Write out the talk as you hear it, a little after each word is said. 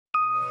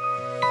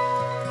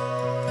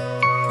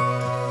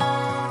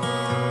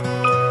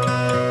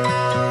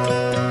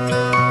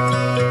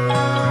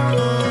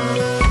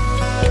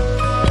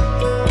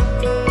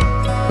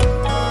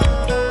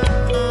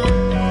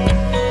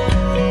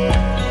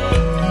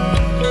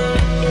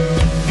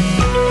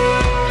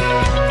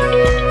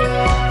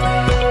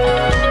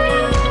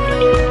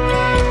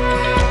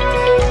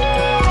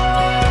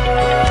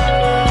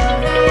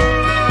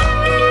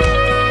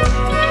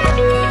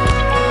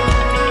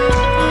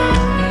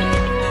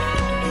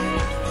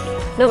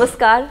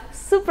नमस्कार,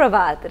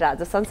 सुप्रभात।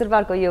 राजा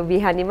संसारको यो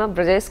बिहानीमा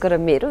ब्रजेशको र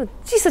मेरो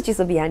चिसो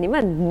चिसो बिहानीमा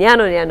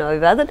न्यानो न्यानो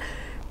अभिवादन।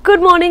 Good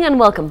morning and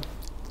welcome.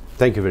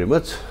 Thank you very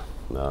much.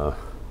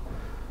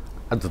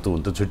 आज त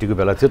हुन त छुट्टीको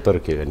बेला थियो,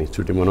 तर के गर्ने,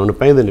 छुट्टी मनाउनु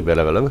पाइँदैन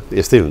बेला बेलामा,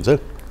 यस्तै हुन्छ।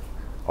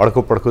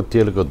 अड्को पड्को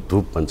तेलको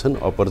धुप भन्छन्,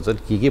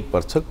 अपरचर के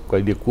पर्छ,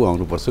 कहिले को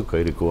आउनुपर्छ,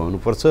 कहिले को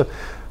आउनुपर्छ।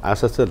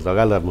 आशा चाहिँ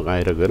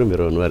लगाएर गएर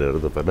मेरो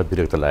अनुहारहरू तपाईँहरूलाई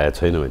विरक्त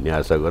लागेको छैन भन्ने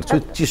आशा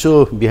गर्छु।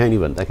 चिसो बिहानी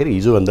भन्दाखेरि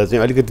हिजोभन्दा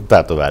चाहिँ अलिकति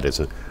तातो भएर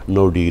छ,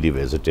 9 डिग्री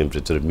भएछ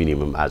टेम्परेचर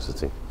मिनिमम आज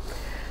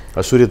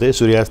चाहिँ। सूर्योदय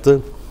सूर्यास्त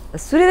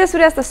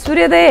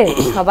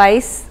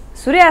 6:22,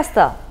 सूर्यास्त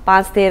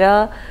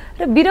 5:13।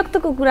 र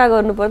विरक्तको कुरा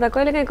गर्नुपर्दा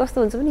कहिलेकाहीँ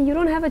कस्तो हुन्छ भने you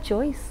don't have a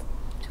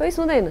choice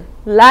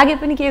हुँदैन, लागे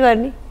पनि के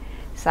गर्ने,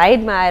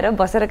 साइडमा आएर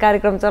बसेर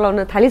कार्यक्रम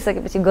चलाउन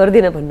थालिसकेपछि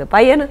गर्दिनँ भन्न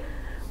पाइएन,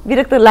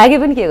 विरक्त लागे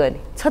पनि के गर्ने,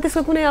 छ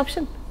त्यसको कुनै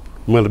अप्सन?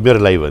 मैले मेरो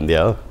लागि भनिदिए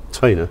हो,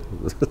 छैन।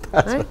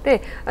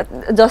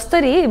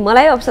 जसरी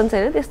मलाई अप्सन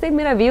छैन त्यस्तै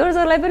मेरा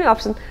भ्युअर्सहरूलाई पनि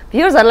अप्सन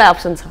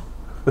छ।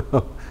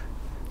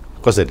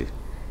 कसरी?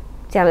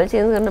 च्यानल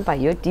चेन्ज गर्न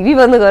पाइयो, टिभी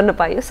बन्द गर्न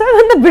पाइयो,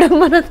 सबैभन्दा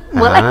विडम्बना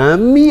मलाई।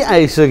 हामी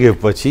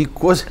आइसकेपछि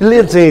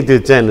कसले चाहिँ त्यो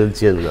च्यानल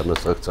चेन्ज गर्न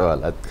सक्छ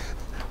होला?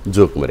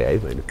 जोक मरे है,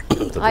 होइन,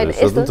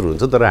 स्वतन्त्र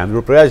हुन्छ। तर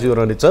हाम्रो प्रयास यो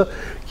रहनेछ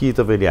कि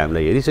तपाईँले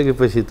हामीलाई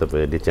हेरिसकेपछि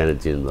तपाईँहरूले च्यानल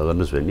चेन्ज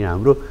नगर्नुहोस् भन्ने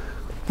हाम्रो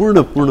पूर्ण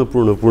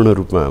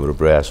रूपमा हाम्रो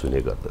प्रयास हुने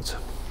गर्दछ।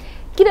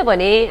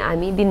 किनभने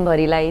हामी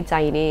दिनभरिलाई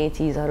चाहिने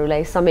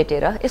चिजहरूलाई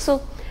समेटेर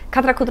यसो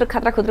खात्रा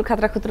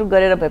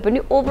गरेर भए पनि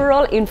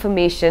ओभरअल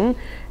इन्फर्मेसन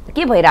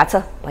के भइरहेछ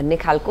भन्ने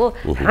खालको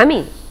हामी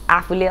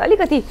आफूले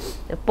अलिकति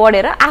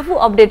पढेर आफू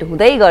अपडेट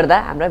हुँदै गर्दा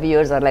हाम्रा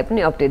भ्युअर्सहरूलाई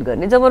पनि अपडेट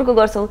गर्ने जमर्को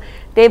गर्छौँ।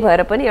 त्यही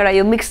भएर पनि एउटा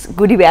यो मिक्स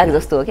गुडी ब्याग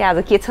जस्तो हो कि आज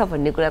के छ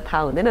भन्ने कुरा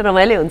थाहा हुँदैन,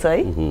 रमाइलो हुन्छ है।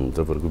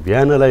 तपाईँहरूको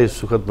बिहानलाई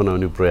सुखद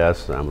बनाउने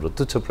प्रयास, हाम्रो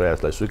तुच्छ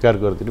प्रयासलाई स्वीकार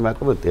गरिदिनु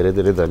भएकोमा धेरै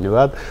धेरै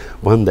धन्यवाद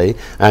भन्दै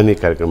हामी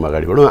कार्यक्रम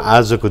अगाडि बढौँ।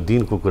 आजको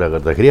दिनको कुरा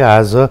गर्दाखेरि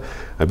आज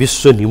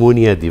विश्व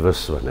निमोनिया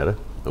दिवस भनेर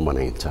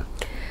मनाइन्छ।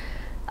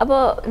 अब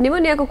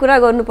निमोनियाको कुरा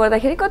गर्नु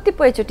पर्दाखेरि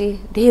कतिपयचोटि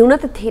हुन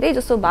त धेरै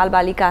जसो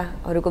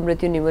बालबालिकाहरूको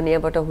मृत्यु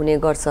निमोनियाबाट हुने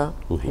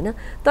गर्छ होइन,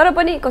 तर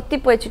पनि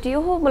कतिपयचोटि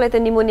ओहो मलाई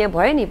त निमोनिया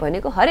भयो नि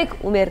भनेको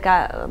हरेक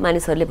उमेरका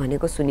मानिसहरूले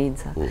भनेको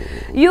सुनिन्छ।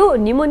 यो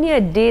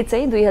निमोनिया डे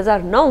चाहिँ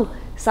 2009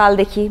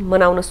 सालदेखि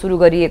मनाउन सुरु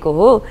गरिएको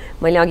हो।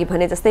 मैले अघि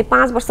भने जस्तै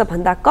 5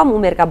 वर्षभन्दा कम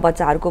उमेरका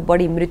बच्चाहरूको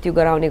बढी मृत्यु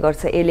गराउने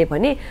गर्छ यसले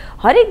भने।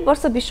 हरेक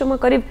वर्ष विश्वमा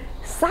करिब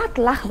 7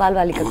 लाख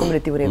बालबालिकाको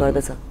मृत्यु हुने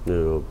गर्दछ।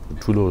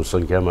 ठुलो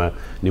सङ्ख्यामा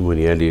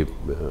निमोनियाले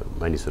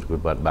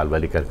मानिसहरूको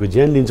बालबालिकाहरूको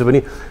ज्यान लिन्छ पनि।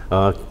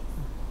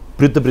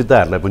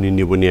 वृद्धहरूलाई पनि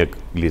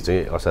निमोनियाले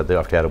चाहिँ असाध्यै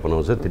अप्ठ्यारो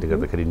बनाउँछ। त्यसले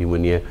गर्दाखेरि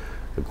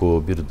निमोनियाको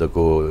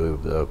विरुद्धको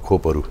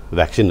खोपहरू,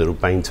 भ्याक्सिनहरू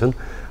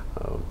पाइन्छन्।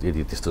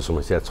 यदि त्यस्तो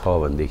समस्या छ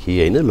भनेदेखि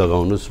होइन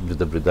लगाउनुहोस्।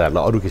 वृद्धहरूलाई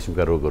अरू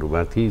किसिमका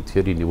रोगहरूमाथि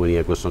थ्योरी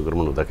निमोनियाको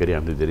सङ्क्रमण हुँदाखेरि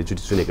हामीले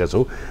धेरैचोटि सुनेका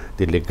छौँ,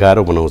 त्यसले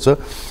गाह्रो बनाउँछ।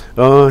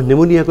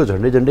 निमोनियाको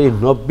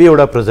झन्डै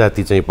 90वटा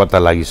प्रजाति चाहिँ पत्ता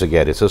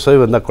लागिसकेको रहेछ।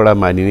 सबैभन्दा कडा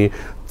मानिने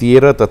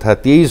 13 तथा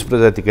 23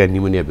 प्रजातिका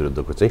निमोनिया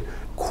विरुद्धको चाहिँ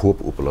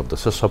खोप उपलब्ध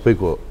छ,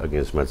 सबैको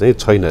अगेन्स्टमा चाहिँ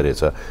छैन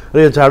रहेछ। र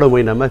यो जाडो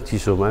महिनामा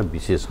चिसोमा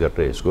विशेष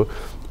गरेर यसको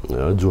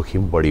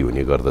जोखिम बढी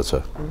हुने गर्दछ।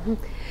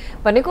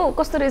 भनेको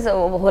कस्तो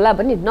रहेछ होला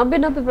भने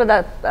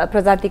 90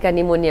 प्रजातिका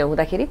निमोनिया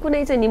हुँदाखेरि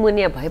कुनै चाहिँ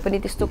निमोनिया भए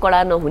पनि त्यस्तो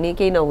कडा नहुने,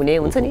 केही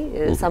नहुने हुन्छ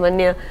नि,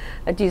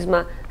 सामान्य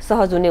चिजमा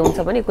सहज हुने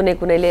हुन्छ भने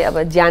कुनैले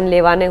अब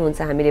जानलेवा नै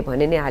हुन्छ, हामीले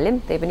भने नै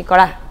हाल्यौँ। त्यही पनि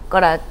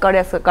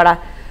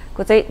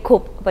कडाको चाहिँ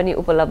खोप पनि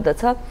उपलब्ध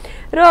छ।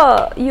 र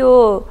यो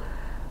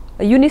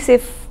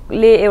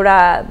युनिसेफले एउटा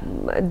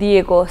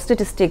दिएको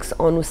स्टेटिस्टिक्स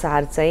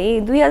अनुसार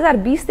चाहिँ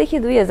 2020 देखि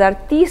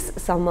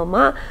 2030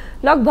 सम्ममा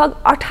लगभग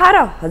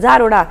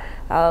 18,000वटा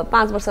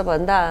 5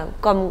 वर्षभन्दा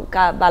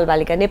कमका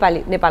बालबालिका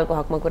नेपालको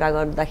हकमा कुरा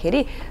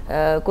गर्दाखेरि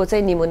को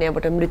चाहिँ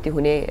निमोनियाबाट मृत्यु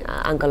हुने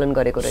आङ्कलन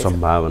गरेको रहेछ।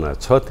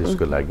 सम्भावना छ,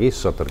 त्यसको लागि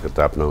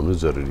सतर्कता अपनाउनु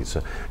जरुरी छ।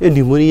 यो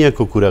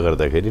निमोनियाको कुरा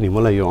गर्दाखेरि नि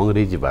मलाई यो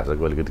अङ्ग्रेजी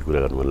भाषाको अलिकति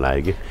कुरा गर्नु मन लाग्यो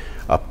कि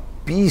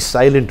पी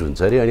साइलेन्ट हुन्छ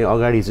अरे, अनि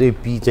अगाडि चाहिँ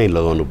पी चाहिँ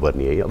लगाउनु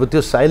पर्ने है। अब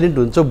त्यो साइलेन्ट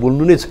हुन्छ,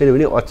 बोल्नु नै छैन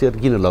भने अक्षर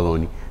किन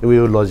लगाउने? अब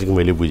यो लजिक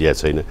मैले बुझेको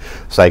छैन।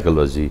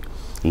 साइकोलोजी,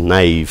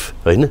 नाइफ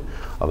होइन,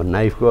 अब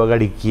नाइफको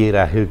अगाडि के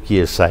राख्यो, के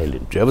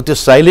साइलेन्ट, अब त्यो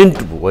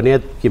साइलेन्ट भने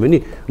के भने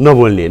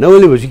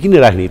नबोल्नेपछि किन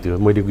राख्ने? त्यो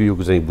मैले यो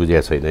चाहिँ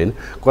बुझेको छैन होइन।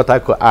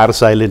 कताको आर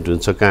साइलेन्ट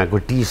हुन्छ, कहाँको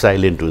टी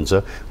साइलेन्ट हुन्छ,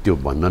 त्यो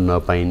भन्न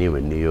नपाइने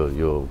भन्ने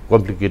यो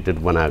कम्प्लिकेटेड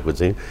बनाएको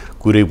चाहिँ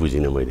कुरै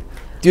बुझिनँ मैले।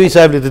 त्यो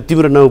हिसाबले त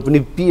तिम्रो नाउँ पनि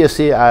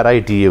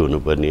PSARITA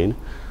हुनुपर्ने होइन?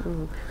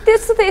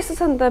 त्यस्तो त यस्तो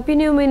छ नि त,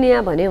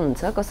 पिन्युमोनिया भने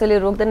हुन्छ,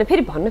 कसैले रोक्दैन,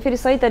 फेरि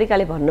सही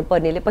तरिकाले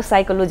भन्नुपर्नेले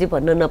साइकोलोजी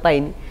भन्न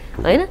नपाइने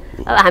होइन।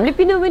 अब हामीले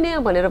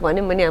पिन्युमोनिया भनेर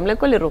भन्यौँ भने हामीलाई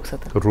कसले रोक्छ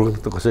त?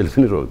 रोक्न त कसैले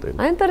पनि रोक्दैन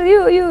होइन। तर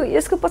यो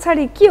यसको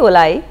पछाडि के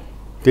होला है?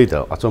 त्यही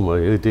त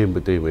अचम्म,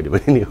 त्यही मैले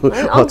भने नि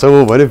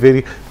अचम्म भने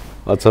फेरि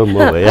अचम्म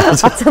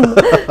भइहाल्छ।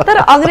 तर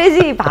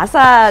अङ्ग्रेजी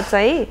भाषा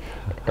चाहिँ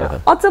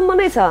अचम्म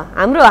नै छ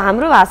हाम्रो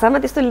हाम्रो भाषामा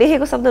त्यस्तो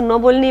लेखेको शब्द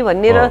नबोल्ने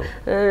भन्ने र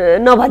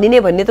नभनिने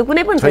भन्ने त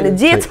कुनै पनि छैन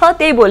जे छ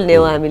त्यही बोल्ने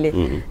हो हामीले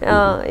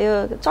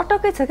यो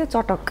चटकै छ क्या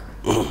चटक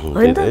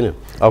होइन त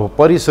अब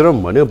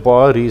परिश्रम भन्यो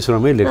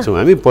परिश्रमै लेख्छौँ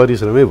हामी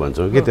परिश्रमै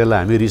भन्छौँ कि त्यसलाई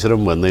हामी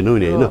रिश्रम भन्दैनौँ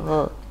नि होइन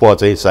प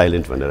चाहिँ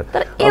साइलेन्ट भनेर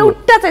तर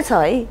एउटा चाहिँ छ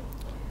है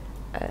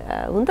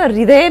हुन त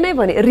हृदय नै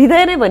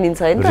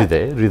भनिन्छ होइन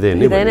हृदय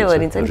नै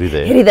भनिन्छ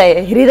हृदय हृदय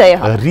हृदय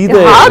होइन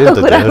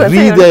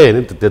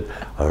त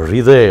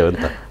हृदय हो नि त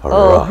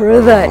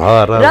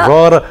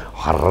र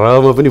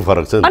हरमा पनि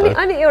फरक छ नि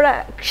अनि एउटा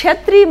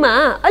क्षेत्रीमा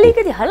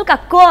अलिकति हल्का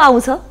क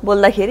आउँछ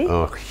बोल्दाखेरि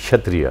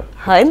क्षत्रिय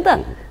होइन त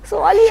सो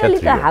अलिअलि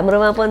त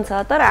हाम्रोमा पनि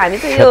छ तर हामी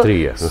त यो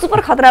सुपर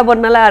खतरा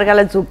बन्नलाई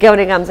अर्कालाई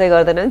झुक्क्याउने काम चाहिँ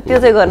गर्दैनौँ त्यो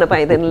चाहिँ गर्न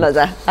पाइँदैन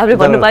लजा हामीले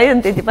भन्नु पाइयो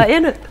नि त्यति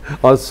पाइएन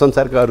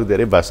संसारका अरू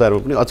धेरै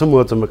भाषाहरूमा पनि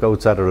अचम्मका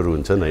उच्चारणहरू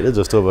हुन्छन् होइन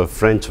जस्तो अब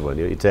फ्रेन्च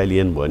भन्यो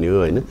इटालियन भन्यो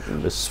होइन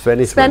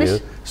स्पेनिस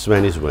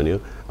भन्यो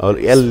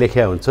एल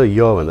लेख्या हुन्छ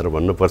य भनेर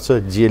भन्नुपर्छ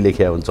जे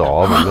लेख्या हुन्छ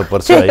ह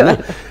भन्नुपर्छ होइन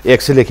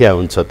एक्स लेख्या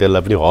हुन्छ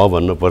त्यसलाई पनि ह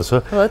भन्नुपर्छ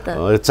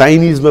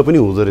चाइनिजमा पनि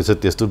हुँदो रहेछ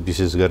त्यस्तो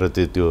विशेष गरेर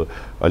त्यो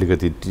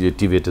अलिकति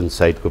टिबेटन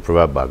साइडको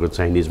प्रभाव भएको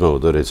चाइनिजमा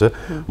हुँदो रहेछ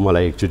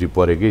मलाई एकचोटि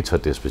परेकै छ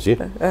त्यसपछि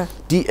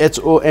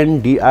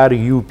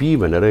THONDRUP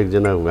भनेर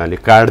एकजना उहाँले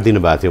कार्ड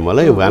दिनुभएको थियो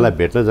मलाई उहाँलाई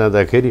भेट्न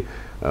जाँदाखेरि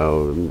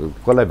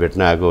कसलाई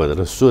भेट्न आएको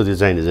भनेर सोधेँ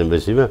चाइनिज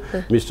एम्बेसीमा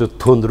मिस्टर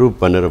थोन्द्रुप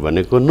भनेर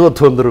भनेको नो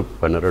थोन्द्रुप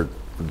भनेर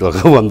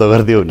ढोका बन्द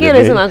गरिदियो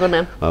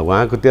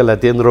उहाँको त्यसलाई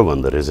तेन्द्रो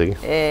भन्दो रहेछ कि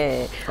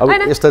अब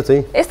यस्तो त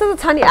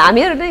छ नि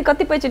हामीहरू नै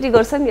कतिपयचोटि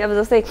गर्छ नि अब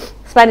जस्तै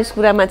स्पेनिस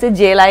कुरामा चाहिँ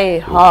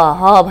जेलाई ह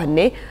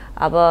भन्ने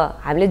अब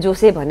हामीले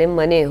जोसे भन्यौँ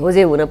भने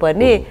होजे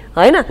हुनपर्ने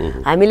होइन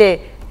हामीले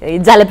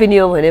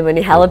जालापिनियो भन्यो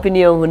भने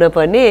हावापिनियो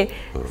हुनपर्ने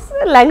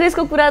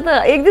ल्याङ्ग्वेजको कुरा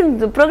त एक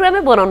दिन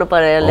प्रोग्रामै बनाउनु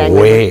पर्यो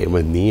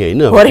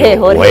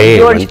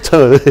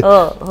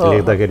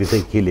लेख्दाखेरि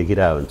चाहिँ के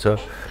लेखिरहेको हुन्छ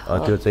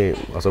त्यो चाहिँ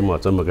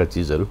अचम्मका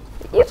चिजहरू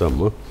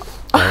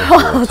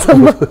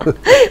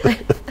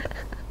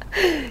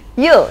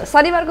यो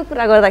शनिबारको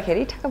कुरा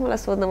गर्दाखेरि ठ्याक्क मलाई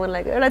सोध्न मन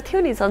लाग्यो एउटा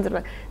थियो नि सन्चरमा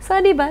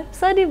शनिबार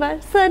शनिबार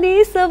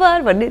शनि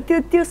सवार भन्ने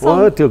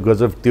त्यो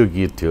गजब त्यो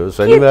गीत थियो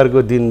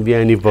शनिबारको दिन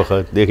बिहानी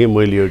पखदेखि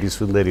मैले एउटी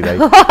सुन्दरी राई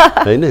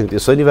होइन त्यो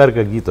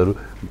शनिबारका गीतहरू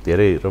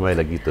धेरै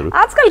रमाइला गीतहरू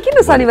आजकल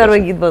किन शनिबारमा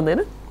गीत बन्दैन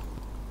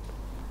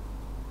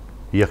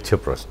यक्ष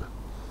प्रश्न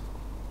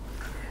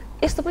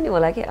यस्तो पनि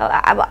होला कि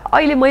अब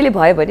अहिले मैले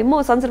भयो भने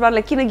म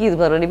संसारबारलाई किन गीत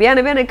बनाउने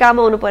बिहान बिहानै काम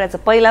आउनु परेछ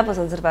पहिला पो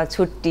संसारबार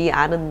छुट्टी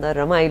आनन्द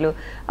रमाइलो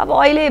अब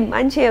अहिले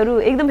मान्छेहरू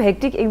एकदम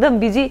हेक्टिक एकदम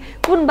बिजी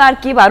कुन बार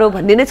के बार हो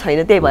भन्ने नै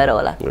छैन त्यही भएर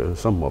होला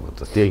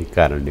सम्भवतः त्यही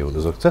कारणले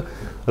हुनसक्छ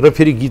र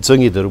फेरि गीत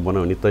सङ्गीतहरू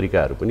बनाउने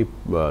तरिकाहरू पनि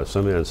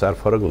समयअनुसार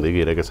फरक हुँदै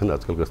गइरहेका छन्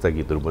आजकल कस्ता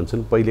गीतहरू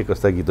बन्छन् पहिले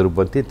कस्ता गीतहरू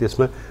बन्थे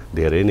त्यसमा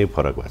धेरै नै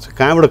फरक भएको छ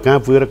कहाँबाट कहाँ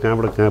पुगेर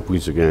कहाँबाट कहाँ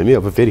पुगिसक्यो हामी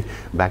अब फेरि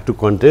ब्याक टु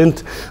कन्टेन्ट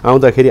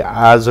आउँदाखेरि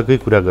आजकै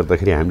कुरा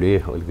गर्दाखेरि हामीले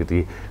अलिकति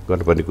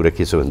गर्नुपर्ने कुरा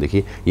के छ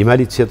भनेदेखि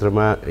हिमाली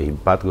क्षेत्रमा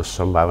हिमपातको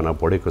सम्भावना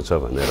बढेको छ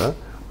भनेर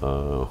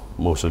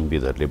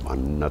मौसमविदहरूले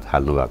भन्न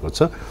थाल्नु भएको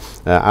छ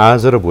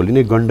आज र भोलि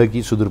नै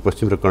गण्डकी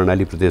सुदूरपश्चिम र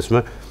कर्णाली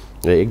प्रदेशमा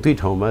एक दुई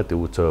ठाउँमा त्यो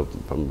उच्च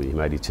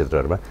हिमाली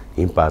क्षेत्रहरूमा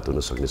हिमपात हुन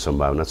सक्ने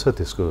सम्भावना छ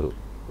त्यसको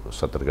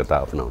सतर्कता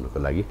अपनाउनको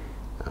लागि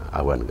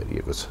आह्वान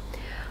गरिएको छ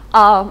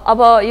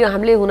अब यो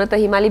हामीले हुन त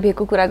हिमाली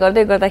भेगको कुरा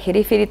गर्दै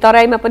गर्दाखेरि फेरि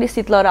तराईमा पनि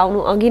शीतलहर आउनु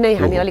अघि नै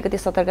हामी अलिकति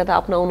सतर्कता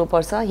अपनाउनु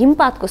पर्छ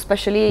हिमपातको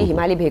स्पेसली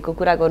हिमाली भेगको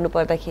कुरा गर्नु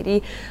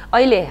पर्दाखेरि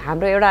अहिले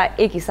हाम्रो एउटा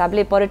एक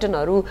हिसाबले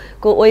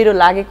पर्यटनहरूको ओहिरो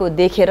लागेको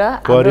देखेर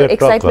हाम्रो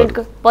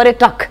एक्साइटमेन्टको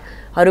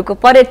पर्यटकहरूको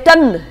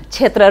पर्यटन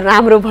क्षेत्र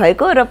राम्रो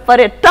भएको र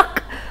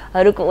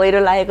पर्यटकहरूको ओहिरो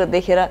लागेको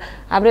देखेर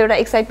हाम्रो एउटा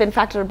एक्साइटमेन्ट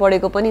फ्याक्टर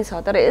बढेको पनि छ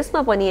तर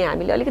यसमा पनि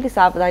हामीले अलिकति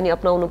सावधानी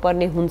अपनाउनु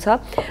पर्ने हुन्छ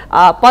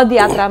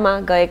पदयात्रामा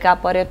गएका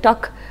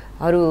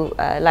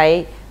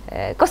पर्यटकहरूलाई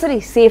कसरी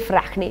सेफ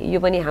राख्ने यो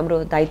पनि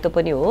हाम्रो दायित्व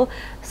पनि हो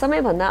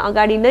समयभन्दा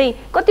अगाडि नै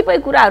कतिपय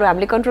कुराहरू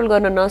हामीले कन्ट्रोल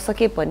गर्न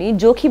नसके पनि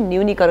जोखिम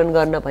न्यूनीकरण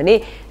गर्न भने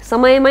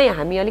समयमै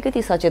हामी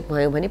अलिकति सचेत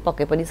भयौँ भने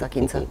पक्कै पनि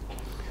सकिन्छ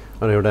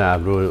अनि एउटा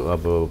हाम्रो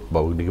अब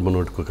भौगोलिक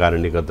बनोटको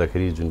कारणले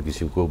गर्दाखेरि जुन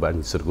किसिमको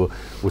मानिसहरूको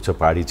उच्च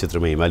पहाडी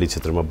क्षेत्रमा हिमाली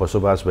क्षेत्रमा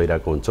बसोबास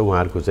भइरहेको हुन्छ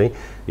उहाँहरूको चाहिँ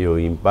यो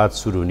हिमपात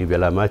सुरु हुने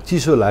बेलामा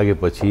चिसो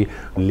लागेपछि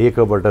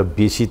लेकबाट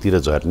बेसीतिर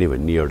झर्ने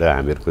भन्ने एउटा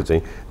हामीहरूको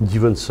चाहिँ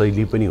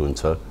जीवनशैली पनि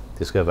हुन्छ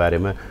त्यसका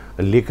बारेमा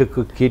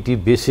लेखकको केटी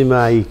बेसीमा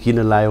आई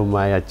किन लायो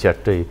माया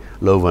च्याट्टै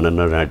लौ भन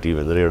नराटी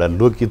भनेर एउटा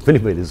लोकगीत पनि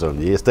मैले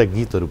सम्झेँ यस्ता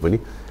गीतहरू पनि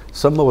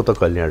सम्भवतः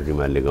कल्याण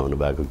रिमालले गाउनु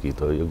भएको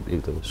गीत हो यो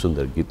एकदम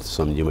सुन्दर गीत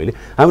सम्झेँ मैले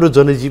हाम्रो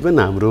जनजीवन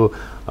हाम्रो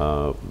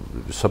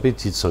सबै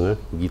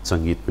चिजसँग गीत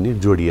सङ्गीत पनि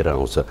जोडिएर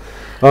आउँछ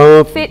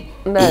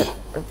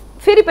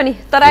फेरि पनि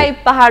तराई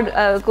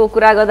पहाडको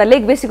कुरा गर्दा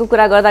लेक बेसीको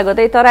कुरा गर्दा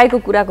गर्दै तराईको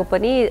कुराको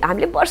पनि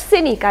हामीले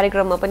वर्षेनी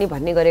कार्यक्रममा पनि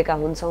भन्ने गरेका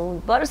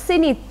हुन्छौँ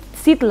वर्षेनी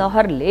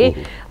शीतलहरले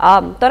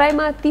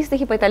तराईमा 30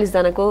 देखि 45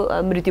 जनाको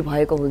मृत्यु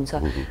भएको हुन्छ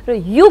र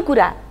यो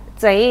कुरा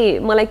चाहिँ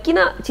मलाई किन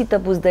चित्त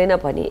बुझ्दैन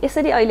भने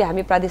यसरी अहिले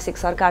हामी प्रादेशिक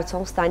सरकार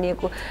छौँ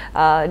स्थानीयको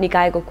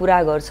निकायको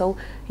कुरा गर्छौँ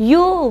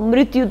यो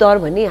मृत्यु दर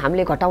भन्ने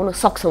हामीले घटाउन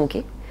सक्छौँ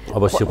कि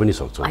अवश्य पनि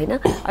सक्छौँ होइन।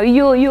 अब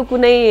यो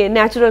कुनै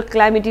नेचुरल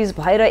क्लाइमेटिज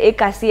भएर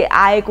एक्कासी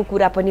आएको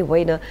कुरा पनि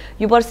होइन,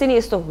 यो वर्षै नै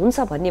यस्तो हुन्छ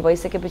भन्ने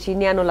भइसकेपछि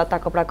न्यानो लत्ता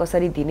कपडा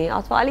कसरी दिने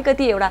अथवा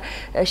अलिकति एउटा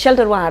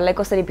सेल्टर उहाँहरूलाई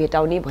कसरी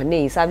भेटाउने भन्ने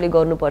हिसाबले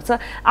गर्नुपर्छ।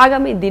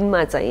 आगामी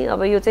दिनमा चाहिँ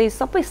अब यो चाहिँ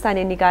सबै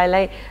स्थानीय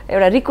निकायलाई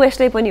एउटा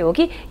रिक्वेस्टै पनि हो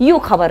कि यो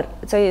खबर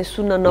चाहिँ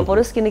सुन्न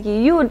नपरोस्, किनकि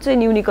यो चाहिँ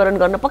न्यूनीकरण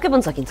गर्न पक्कै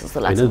पनि सकिन्छ जस्तो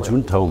लाग्छ।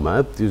 जुन ठाउँमा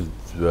त्यो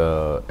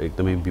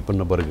एकदमै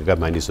विपन्न वर्गका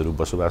मानिसहरू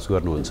बसोबास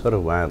गर्नुहुन्छ र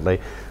उहाँहरूलाई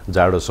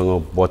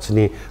जाडोसँग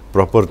बच्ने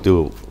प्रपर त्यो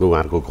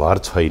उहाँहरूको घर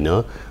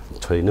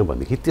छैन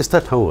भनेदेखि त्यस्ता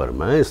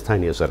ठाउँहरूमा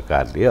स्थानीय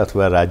सरकारले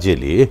अथवा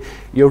राज्यले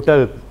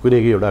कुनै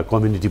एउटा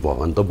कम्युनिटी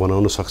भवन त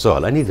बनाउन सक्छ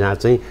होला नि, जहाँ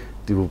चाहिँ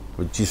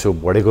त्यो चिसो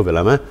बढेको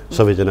बेलामा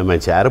सबैजना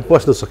मान्छे आएर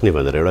बस्न सक्ने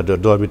भनेर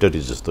एउटा डर्मिटरी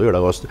जस्तो एउटा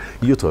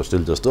युथ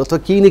होस्टेल जस्तो अथवा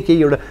केही न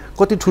केही एउटा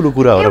कति ठुलो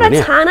कुरा हो भने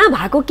खाना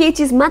भएको केही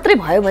चिज मात्रै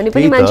भयो भने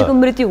पनि मान्छेको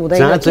मृत्यु हुँदैन।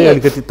 जहाँ चाहिँ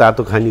अलिकति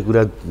तातो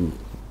खानेकुरा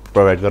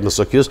प्रोभाइड गर्न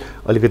सकियोस्,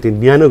 अलिकति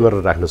न्यानो गरेर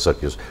राख्न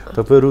सकियोस्।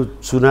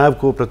 तपाईँहरू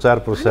चुनावको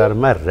प्रचार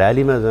प्रसारमा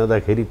र्यालीमा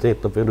जाँदाखेरि चाहिँ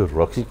तपाईँहरू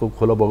रक्सीको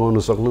खोला बगाउन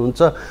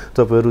सक्नुहुन्छ,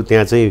 तपाईँहरू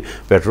त्यहाँ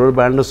चाहिँ पेट्रोल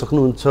बाँड्न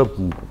सक्नुहुन्छ,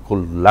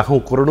 लाखौँ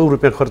करोडौँ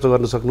रुपियाँ खर्च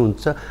गर्न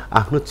सक्नुहुन्छ।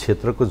 आफ्नो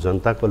क्षेत्रको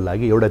जनताको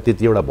लागि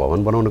एउटा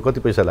भवन बनाउन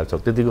कति पैसा लाग्छ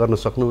त्यति गर्न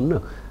सक्नुहुन्न।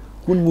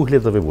 कुन मुखले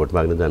तपाईँ भोट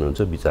माग्न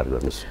जानुहुन्छ विचार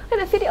गर्नुहोस्।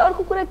 होइन, फेरि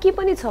अर्को कुरा के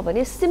पनि छ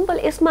भने सिम्पल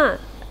यसमा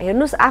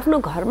हेर्नुहोस्, आफ्नो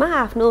घरमा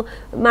आफ्नो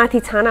माथि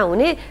छाना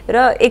हुने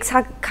र एक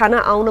छाक खाना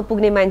आउन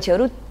पुग्ने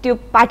मान्छेहरू त्यो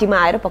पार्टीमा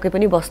आएर पक्कै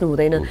पनि बस्नु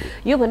हुँदैन।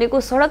 यो भनेको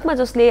सडकमा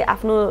जसले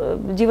आफ्नो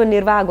जीवन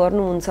निर्वाह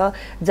गर्नुहुन्छ,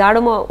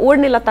 जाडोमा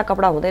ओढ्ने लत्ता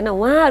कपडा हुँदैन,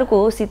 उहाँहरूको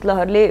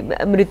शीतलहरले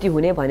मृत्यु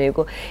हुने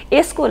भनेको।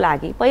 यसको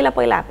लागि पहिला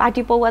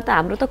पार्टी पौवा त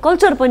हाम्रो त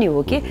कल्चर पनि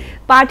हो कि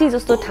पार्टी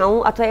जस्तो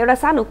ठाउँ अथवा एउटा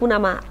सानो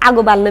कुनामा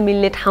आगो बाल्न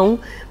मिल्ने ठाउँ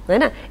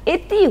होइन,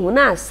 यति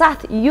हुना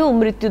साथ यो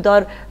मृत्यु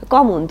दर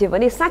कम हुन्थ्यो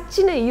भने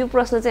साँच्ची नै यो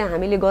प्रश्न चाहिँ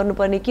हामीले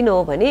गर्नुपर्ने किन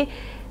हो भने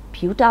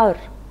भ्यू टावर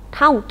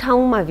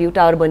ठाउँमा भ्यू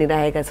टावर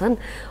बनिरहेका छन्।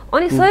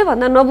 अनि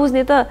सबैभन्दा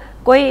नबुझ्ने त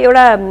कोही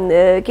एउटा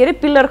के अरे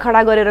पिल्लर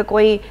खडा गरेर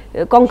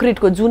कोही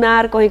कङ्क्रिटको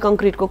जुनार, कोही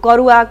कङ्क्रिटको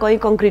करुवा, कोही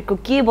कङ्क्रिटको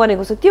के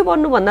बनेको छ त्यो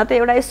बन्नुभन्दा त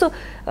एउटा यसो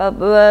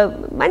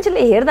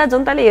मान्छेले हेर्दा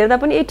जनताले हेर्दा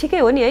पनि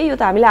ठिकै हो नि है, यो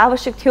त हामीलाई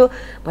आवश्यक थियो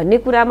भन्ने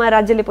कुरामा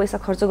राज्यले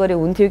पैसा खर्च गरे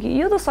हुन्थ्यो कि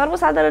यो त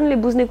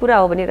सर्वसाधारणले बुझ्ने कुरा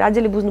हो भने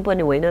राज्यले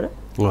बुझ्नुपर्ने होइन र?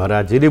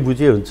 राज्यले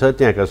बुझे हुन्छ,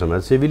 त्यहाँका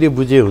समाजसेवीले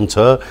बुझे हुन्छ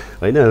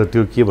होइन।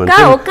 त्यो के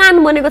भन्छ कान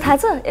बनेको थाहा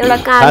छ, एउटा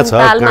कान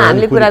तालमा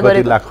हामीले कुरा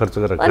गरेको लाख खर्च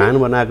गरेर कान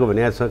बनाएको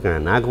भनेको छ, कहाँ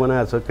नाक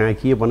बनाएको छ, कहाँ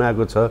के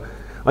बनाएको छ।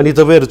 अनि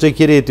तपाईँहरू चाहिँ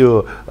के अरे त्यो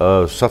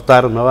सत्ता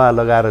र नवा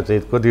लगाएर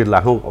चाहिँ कति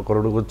लाखौँ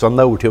करोडको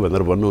चन्दा उठ्यो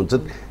भनेर भन्नुहुन्छ।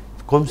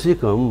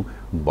 कमसेकम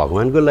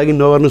भगवान्को लागि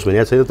नगर्नुहोस्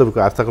भनेको छैन, तपाईँको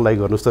आस्थाको लागि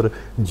गर्नुहोस्, तर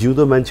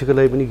जिउँदो मान्छेको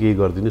लागि पनि केही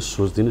गरिदिनुहोस्,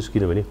 सोचिदिनुहोस्,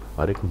 किनभने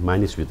हरेक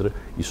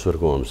मानिसभित्र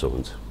ईश्वरको अंश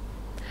हुन्छ।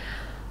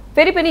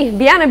 फेरि पनि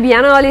बिहान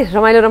अलि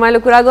रमाइलो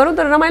कुरा गरौँ,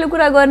 तर रमाइलो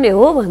कुरा गर्ने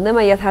हो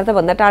भन्दैमा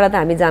यथार्थभन्दा टाढा त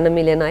हामी जान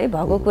मिलेन है।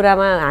 भएको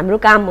कुरामा हाम्रो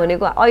काम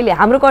भनेको अहिले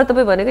हाम्रो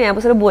कर्तव्य भनेको यहाँ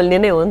बसेर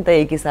बोल्ने नै हो नि त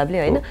एक हिसाबले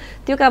होइन,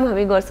 त्यो काम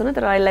हामी गर्छौँ।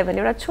 तर अहिलेलाई भने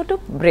एउटा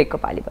छोटो ब्रेकको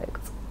पाली भएको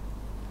छ।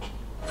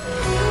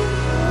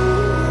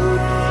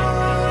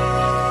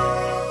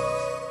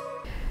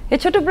 यो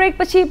छोटो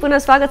ब्रेकपछि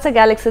पुनः स्वागत छ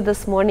ग्यालेक्सी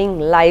दिस मर्निङ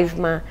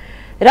लाइभमा।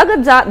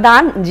 रगत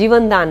दान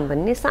जीवन दान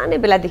भन्ने सानै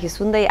बेलादेखि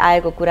सुन्दै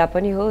आएको कुरा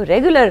पनि हो।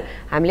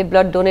 रेगुलर हामीले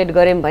ब्लड डोनेट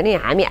गऱ्यौँ भने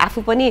हामी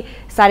आफू पनि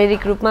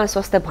शारीरिक रूपमा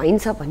स्वस्थ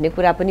भइन्छ भन्ने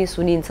कुरा पनि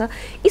सुनिन्छ।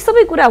 यी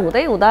सबै कुरा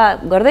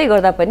गर्दै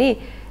गर्दा पनि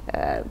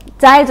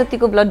चाहे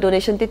जतिको ब्लड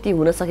डोनेसन त्यति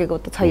हुन सकेको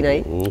त छैन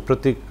है।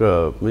 प्रत्येक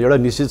एउटा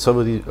निश्चित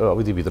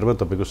अवधिभित्रमा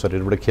तपाईँको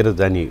शरीरबाट खेर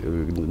जाने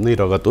नै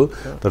रगत हो,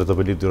 तर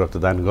तपाईँले त्यो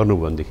रक्तदान गर्नु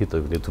भनेदेखि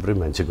तपाईँले थुप्रै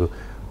मान्छेको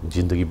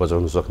जिन्दगी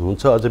बचाउन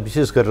सक्नुहुन्छ। अझ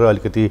विशेष गरेर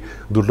अलिकति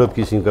दुर्लभ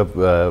किसिमका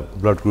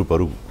ब्लड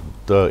ग्रुपहरू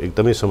त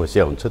एकदमै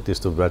समस्या हुन्छ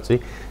त्यस्तोमा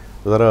चाहिँ।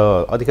 तर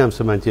अधिकांश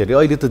मान्छेहरूले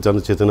अहिले त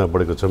जनचेतना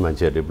बढेको छ,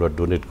 मान्छेहरूले ब्लड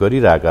डोनेट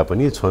गरिरहेका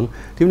पनि छन्।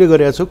 तिमीले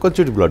गरेका छौ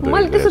कतिचोटि ब्लड डोनेट?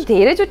 मैले त्यस्तो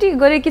धेरैचोटि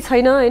गरेकी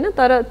छैन होइन,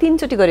 तर 3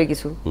 चोटि गरेकी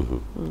छु।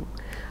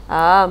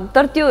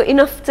 तर त्यो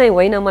इनफ चाहिँ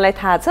होइन, मलाई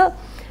थाहा छ।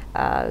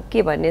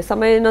 के भन्ने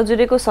समय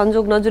नजुरेको,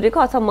 संजोग नजुरेको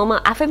अथवा ममा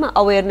आफैमा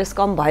अवेरनेस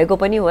कम भएको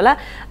पनि होला।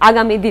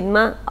 आगामी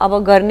दिनमा अब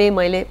गर्ने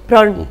मैले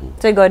प्रण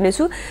चाहिँ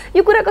गर्नेछु।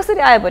 यो कुरा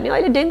कसरी आयो भने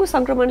अहिले डेङ्गु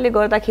सङ्क्रमणले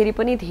गर्दाखेरि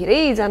पनि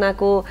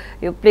धेरैजनाको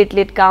यो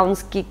प्लेटलेट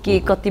काउन्ट्स के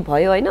कति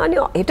भयो होइन। अनि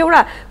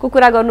हेटौडाको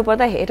कुरा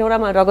गर्नुपर्दा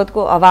हेटौडामा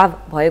रगतको अभाव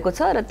भएको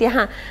छ र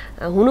त्यहाँ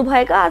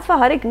हुनुभएका अथवा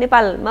हरेक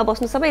नेपालमा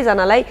बस्नु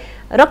सबैजनालाई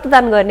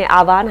रक्तदान गर्ने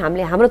आह्वान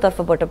हामीले हाम्रो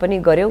तर्फबाट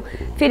पनि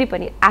गऱ्यौँ। फेरि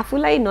पनि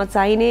आफूलाई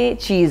नचाहिने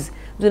चिज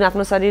जुन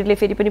आफ्नो शरीरले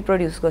फेरि पनि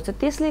प्रड्युस गर्छ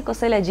त्यसले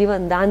कसैलाई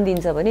जीवन दान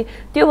दिन्छ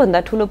भने त्योभन्दा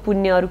ठुलो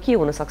पुण्य अरू के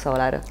हुनसक्छ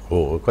होला र?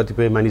 हो,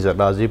 कतिपय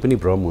मानिसहरूलाई अझै पनि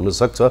भ्रम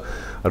हुनसक्छ।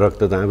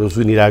 रक्तदान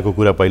सुनिरहेको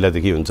कुरा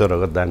पहिलादेखि हुन्छ,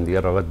 रगतदान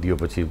रगत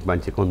दिएपछि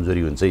मान्छे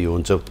कमजोरी हुन्छ, यो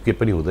हुन्छ, के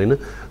पनि हुँदैन।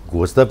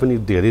 घोच्दा पनि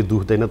धेरै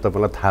दुख्दैन,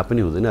 तपाईँलाई थाहा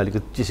पनि हुँदैन,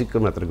 अलिकति चिसिक्क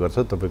मात्र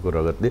गर्छ। तपाईँको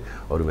रगतले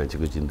अरू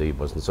मान्छेको जिन्दगी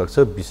बच्न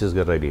सक्छ। विशेष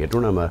गरेर अहिले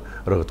हेटौडामा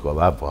रगतको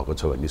अभाव भएको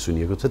छ भन्ने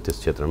सुनिएको छ।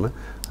 त्यस क्षेत्रमा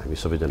हामी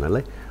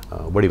सबैजनालाई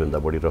बढीभन्दा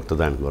बढी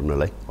रक्तदान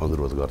गर्नलाई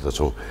अनुरोध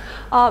गर्दछौँ।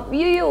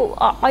 यो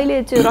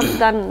अहिले चाहिँ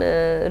रक्तदान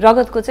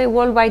रगतको चाहिँ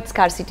वर्ल्ड वाइड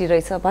स्कार्सिटी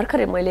रहेछ।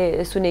 भर्खरै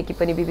मैले सुनेकी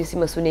पनि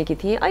बिबिसीमा सुनेकी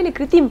थिएँ। अहिले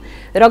कृत्रिम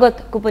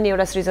रगतको पनि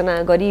एउटा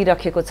सृजना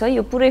गरिराखेको छ।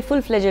 यो पुरै फुल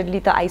फ्लेजेडली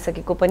त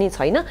आइसकेको पनि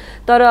छैन,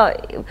 तर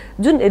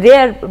जुन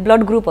रेयर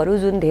ब्लड ग्रुपहरू,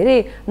 जुन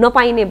धेरै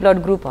नपाइने ब्लड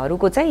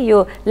ग्रुपहरूको चाहिँ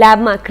यो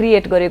ल्याबमा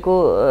क्रिएट गरेको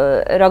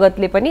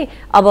रगतले पनि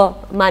अब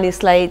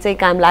मानिसलाई चाहिँ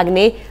काम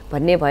लाग्ने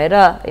भन्ने भएर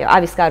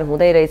आविष्कार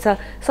हुँदै रहेछ।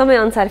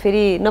 समयअनुसार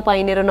फेरि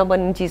नपाइने र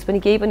नबन्ने चिज पनि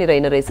केही पनि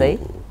रहेन रहेछ है।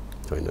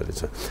 छैन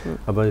रहेछ।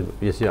 अब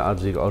यसै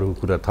अझै अरू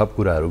थप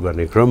कुराहरू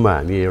गर्ने क्रममा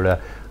हामी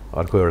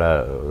अर्को एउटा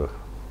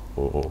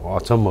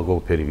अचम्मको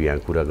फेरि यहाँ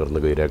कुरा गर्न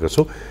गइरहेको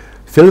छौँ।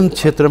 फिल्म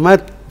क्षेत्रमा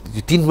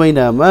 3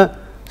 महिनामा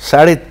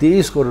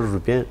 23.5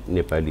 करोड रुपियाँ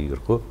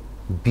नेपालीहरूको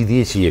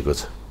विदेशिएको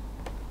छ,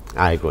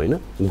 आएको होइन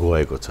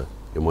गएको छ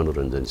यो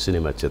मनोरञ्जन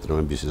सिनेमा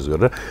क्षेत्रमा विशेष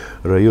गरेर।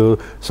 र यो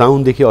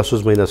साउनदेखि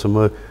असोज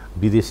महिनासम्म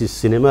विदेशी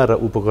सिनेमा र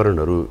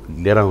उपकरणहरू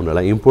लिएर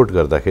आउनलाई इम्पोर्ट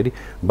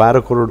गर्दाखेरि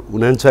 12 करोड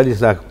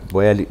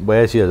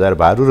 39,82,000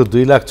 भारु र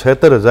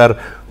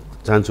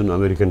 2,76,000 चान्सुन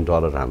अमेरिकन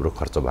डलर हाम्रो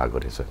खर्च भएको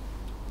रहेछ।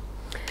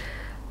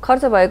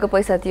 खर्च भएको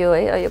पैसा थियो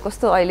है। यो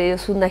कस्तो अहिले यो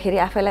सुन्दाखेरि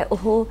आफैलाई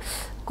ओहो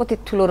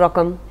कति ठुलो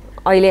रकम।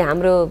 अहिले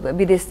हाम्रो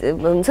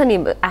विदेश हुन्छ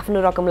नि, आफ्नो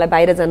रकमलाई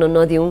बाहिर जान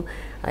नदिउँ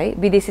है,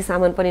 विदेशी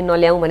सामान पनि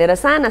नल्याउँ भनेर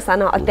साना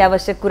साना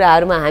अत्यावश्यक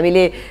कुराहरूमा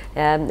हामीले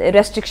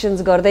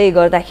रेस्ट्रिक्सन्स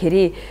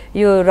गर्दाखेरि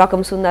यो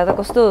रकम सुन्दा त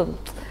कस्तो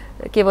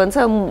के भन्छ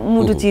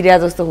मुटु चिर्या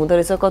जस्तो हुँदो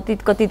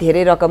रहेछ। कति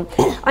धेरै रकम।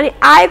 अनि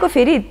आएको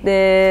फेरि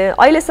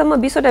अहिलेसम्म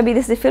 20वटा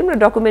विदेशी फिल्म र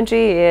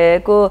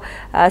डकुमेन्ट्रीको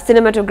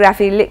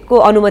सिनेमाटोग्राफीको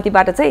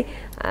अनुमतिबाट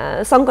चाहिँ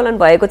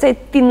सङ्कलन भएको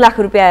चाहिँ 3 लाख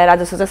रुपियाँ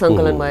राजस्व चाहिँ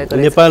सङ्कलन भएको।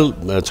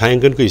 नेपाल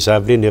छायाङ्कनको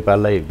हिसाबले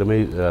नेपाललाई एकदमै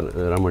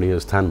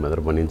रमणीय स्थान भनेर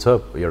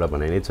भनिन्छ। एउटा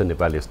भनाइ नै छ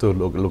नेपाल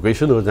यस्तो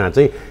लोकेसन हो जहाँ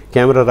चाहिँ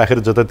क्यामेरा राखेर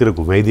जतातिर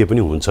घुमाइदिए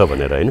पनि हुन्छ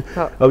भनेर होइन।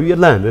 अब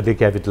यसलाई हामीले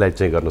क्यापिटलाइज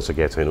चाहिँ गर्न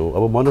सकेका छैनौँ।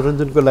 अब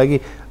मनोरञ्जनको लागि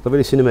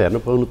तपाईँले सिनेमा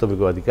हेर्न पाउनु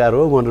तपाईँको अधिकार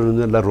हो,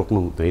 मनोरञ्जनलाई रोक्नु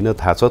हुँदैन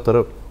थाहा छ,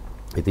 तर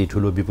यति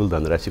ठुलो विपुल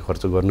धनराशि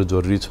खर्च गर्नु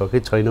जरुरी छ कि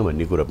छैन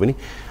भन्ने कुरा पनि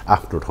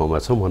आफ्नो ठाउँमा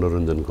छ।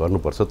 मनोरञ्जन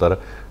गर्नुपर्छ, तर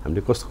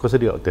हामीले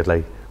कसरी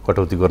त्यसलाई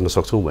कटौती गर्न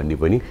सक्छौँ भन्ने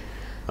पनि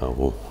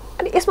हो।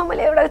 अनि यसमा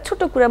मैले एउटा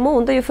छोटो कुरा, म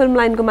हुन त यो फिल्म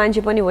लाइनको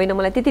मान्छे पनि होइन,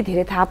 मलाई त्यति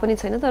धेरै थाहा पनि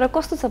छैन, तर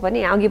कस्तो छ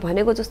भने अघि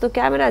भनेको जस्तो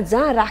क्यामेरा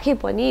जहाँ राखे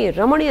पनि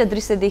रमणीय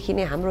दृश्य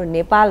देखिने हाम्रो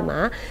नेपालमा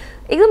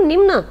एकदम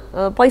न्यून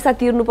पैसा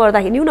तिर्नु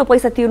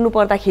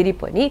पर्दाखेरि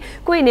पनि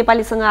कोही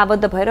नेपालीसँग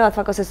आबद्ध भएर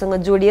अथवा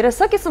कसैसँग जोडिएर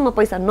सकेसम्म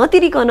पैसा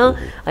नतिरिकन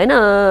होइन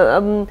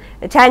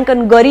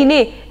छायाङ्कन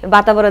गरिने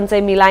वातावरण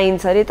चाहिँ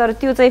मिलाइन्छ अरे। तर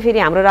त्यो चाहिँ फेरि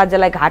हाम्रो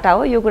राज्यलाई घाटा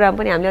हो। यो कुरा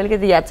पनि हामीले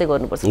अलिकति याद चाहिँ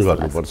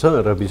गर्नुपर्छ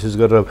र विशेष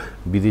गरेर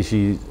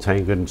विदेशी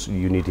छायाङ्कन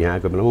युनिट यहाँ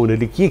आएको बेलामा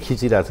उनीहरूले के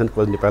खिचिरहेछन्,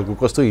 नेपालको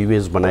कस्तो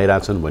इमेज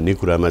बनाइरहेछन् भन्ने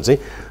कुरामा चाहिँ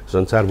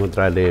सञ्चार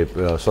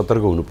मन्त्रालय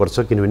सतर्क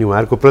हुनुपर्छ। किनभने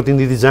उहाँहरूको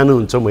प्रतिनिधि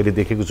जानुहुन्छ, मैले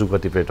देखेको छु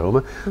कतिपय ठाउँमा,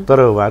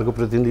 तर उहाँहरूको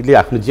प्रतिनिधिले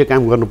आफ्नो जे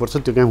काम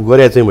गर्नुपर्छ त्यो काम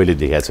गरे चाहिँ मैले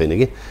देखाएको छैन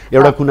कि।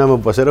 एउटा कुनामा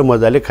बसेर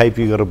मजाले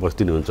खाइपी गरेर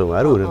बस्दिनुहुन्छ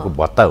उहाँहरू, उनीहरूको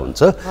भत्ता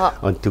हुन्छ।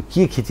 अनि त्यो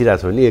के खिचिरहेको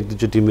छ भने 1-2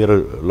 चोटि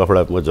मेरो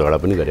लफडामा झगडा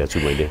पनि गरेको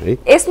छु मैले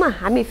है। यसमा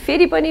हामी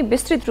फेरि पनि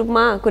विस्तृत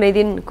रूपमा कुनै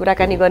दिन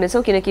कुराकानी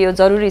गर्नेछौँ, किनकि यो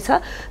जरुरी छ।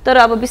 तर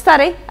अब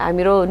बिस्तारै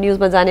हाम्रो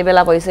न्युजमा जाने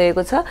बेला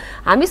भइसकेको छ।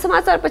 हामी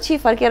समाचारपछि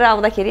फर्केर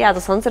आउँदाखेरि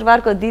आज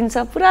शनिबारको दिन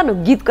छ,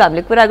 पुरानो गीतको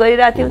हामीले कुरा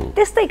गरिरहेको थियौँ,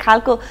 त्यस्तै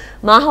खालको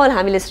माहौल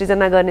हामीले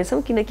सृजना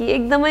गर्नेछौँ, किनकि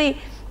एकदमै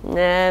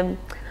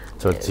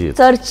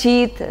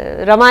चर्चित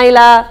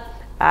रमाइला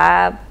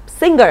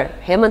सिङ्गर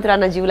हेमन्त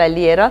राणाज्यूलाई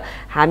लिएर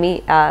हामी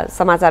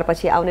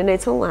समाचारपछि आउने नै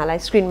छौँ।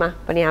 उहाँलाई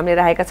स्क्रिनमा पनि हामीले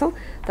राखेका छौँ,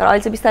 तर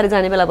अहिले चाहिँ बिस्तारै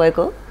जाने बेला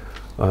भएको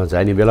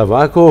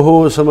हो।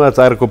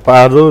 समाचारको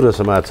पालो र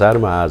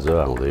समाचारमा आज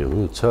आउँदै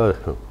हुनुहुन्छ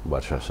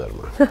वर्षा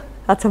शर्मा।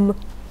 अचम्म।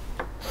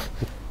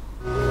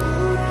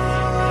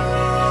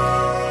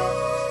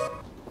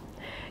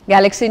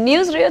 ग्यालेक्सी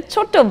न्युज र यो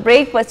छोटो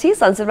ब्रेकपछि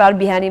संसारबार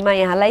बिहानीमा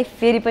यहाँलाई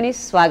फेरि पनि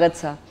स्वागत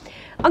छ।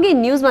 अघि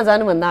न्युजमा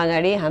जानुभन्दा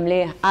अगाडि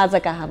हामीले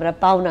आजका हाम्रा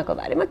पाहुनाको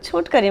बारेमा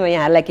छोटकरीमा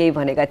यहाँलाई केही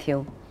भनेका थियौँ।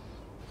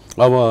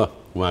 अब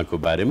उहाँको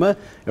बारेमा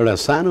एउटा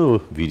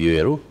सानो भिडियो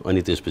हेरौँ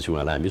अनि त्यसपछि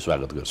उहाँलाई हामी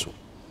स्वागत गर्छौँ।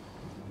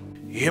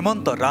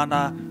 हेमन्त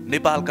राणा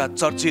नेपालका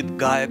चर्चित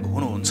गायक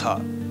हुनुहुन्छ।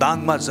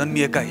 दाङमा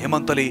जन्मिएका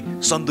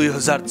हेमन्तले सन्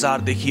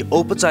 2004 देखि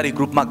औपचारिक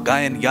रूपमा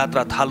गायन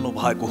यात्रा थाल्नु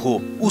भएको हो।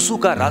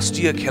 उसुका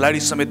राष्ट्रिय खेलाडी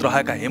समेत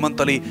रहेका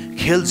हेमन्तले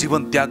खेल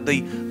जीवन त्याग्दै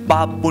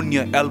पाप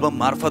पुण्य एल्बम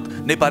मार्फत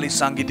नेपाली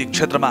सांगीतिक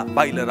क्षेत्रमा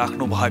पाइला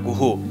राख्नु भएको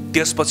हो।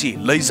 त्यसपछि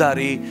लैजा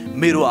रे,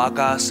 मेरो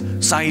आकाश,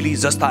 साइली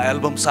जस्ता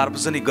एल्बम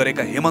सार्वजनिक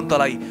गरेका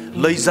हेमन्तलाई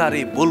लैजा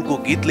रे बोलको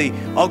गीतले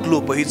अग्लो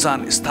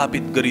पहिचान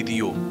स्थापित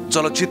गरिदियो।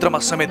 चलचित्रमा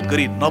समेत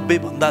गरी 90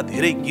 भन्दा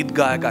धेरै गीत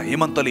गाएका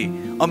हेमन्तले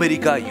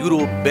अमेरिका,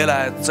 युरोप,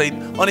 बेलायत सहित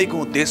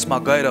अनेकौं देशमा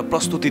गएर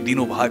प्रस्तुति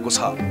दिनु भएको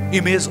छ।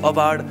 Image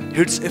award,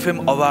 hits FM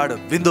award,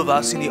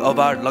 Vindhyavasini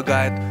award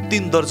लगायत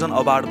 3 दर्जन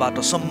अवार्डबाट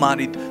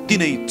सम्मानित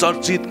तिनै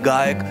चर्चित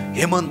गायक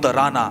हेमन्त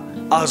राणा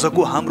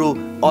आजको हाम्रो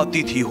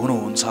अतिथि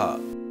हुनुहुन्छ।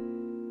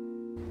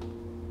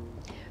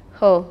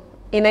 हो,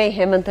 यिनै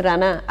हेमन्त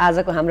राणा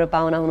आजको हाम्रो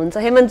पाहुना हुनुहुन्छ।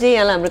 हेमन्तजी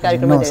यहाँलाई हाम्रो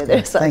कार्यक्रममा धेरै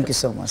धेरै स्वागत। Thank you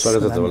so much.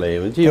 स्वागत छ तपाईँलाई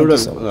हेमन्तजी।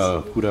 एउटा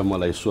कुरा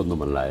मलाई सोध्नु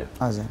मन लाग्यो।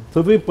 हजुर।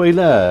 तपाईँ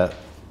पहिला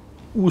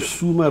ऊ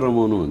सुमा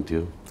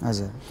रमाउनुहुन्थ्यो।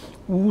 हजुर।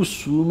 ऊ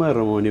सुमा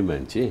रमाउने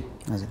मान्छे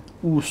हजुर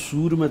ऊ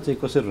सुरमा चाहिँ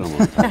कसरी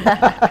रमाउँछ?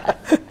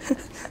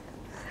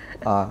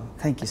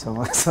 Thank you so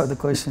much for the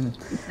question.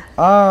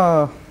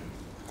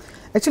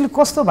 Actually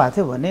कस्तो भएको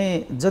थियो भने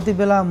जति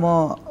बेला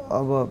म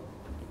अब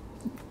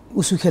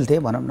उसु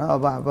खेल्थेँ भनौँ न,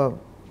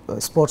 अब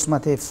स्पोर्ट्समा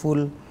थिएँ,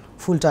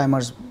 फुल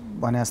टाइमर्स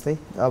भने जस्तै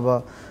अब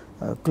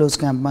क्लोज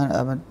क्याम्पमा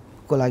अब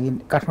को लागि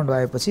काठमाडौँ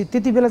आएपछि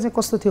त्यति बेला चाहिँ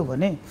कस्तो थियो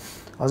भने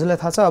हजुरलाई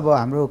थाहा छ अब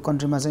हाम्रो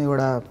कन्ट्रीमा चाहिँ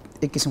एउटा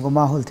एक किसिमको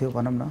माहौल थियो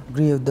भनौँ न,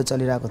 गृहयुद्ध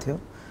चलिरहेको थियो।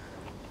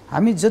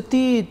 हामी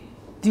जति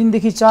 3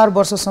 देखि 4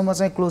 वर्षसम्म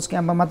चाहिँ क्लोज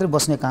क्याम्पमा मात्रै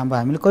बस्ने काम भयो।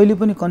 हामीले कहिले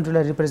पनि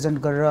कन्ट्रीलाई रिप्रेजेन्ट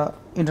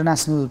गरेर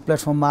इन्टरनेसनल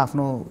प्लेटफर्ममा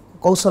आफ्नो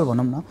कौशल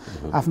भनौँ न,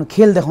 आफ्नो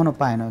खेल देखाउन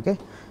पाएनौँ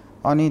के।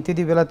 अनि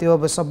त्यति बेला त्यो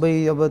अब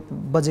सबै अब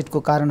बजेटको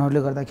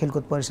कारणहरूले गर्दा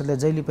खेलकुद परिषदले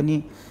जहिले पनि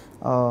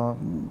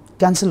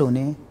क्यान्सल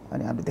हुने,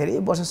 अनि हामीले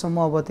धेरै वर्षसम्म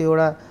अब त्यो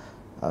एउटा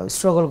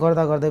स्ट्रगल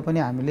गर्दा गर्दै पनि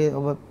हामीले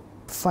अब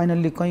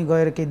फाइनल्ली कहीँ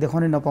गएर केही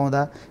देखाउनै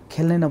नपाउँदा,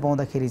 खेल्नै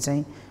नपाउँदाखेरि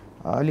चाहिँ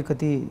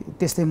अलिकति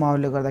त्यस्तै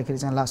माहौलले गर्दाखेरि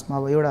चाहिँ लास्टमा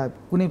अब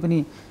एउटा कुनै पनि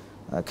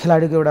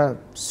खेलाडीको एउटा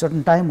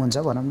सर्टन टाइम हुन्छ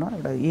भनौँ न,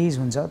 एउटा एज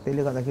हुन्छ,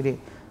 त्यसले गर्दाखेरि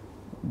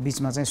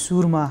बिचमा चाहिँ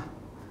सुरमा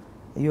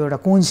यो एउटा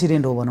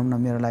कोइन्सिडेन्ट हो भनौँ न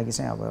मेरो लागि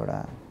चाहिँ अब एउटा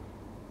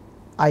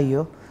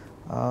आइयो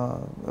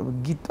अब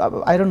गीत।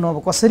 अब आई डोन्ट नो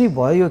अब कसरी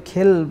भयो यो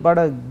खेलबाट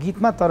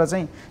गीतमा, तर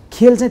चाहिँ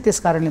खेल चाहिँ त्यस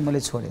कारणले मैले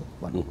छोडेँ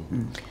भनौँ।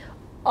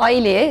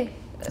 अहिले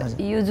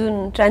यो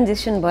जुन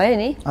ट्रान्जिसन भयो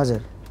नि,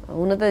 हजुर,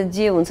 हुन त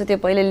जे हुन्छ त्यो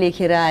पहिले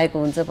लेखेर आएको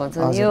हुन्छ भन्छ,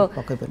 यो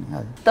पक्कै पनि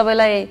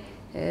तपाईँलाई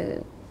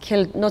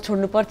खेल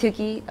नछोड्नु पर्थ्यो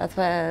कि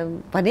अथवा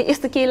भने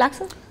यस्तो केही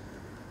लाग्छ?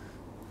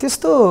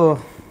 त्यस्तो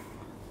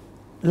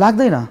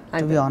लाग्दैन,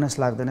 टु बी अनेस्ट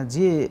लाग्दैन।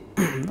 जे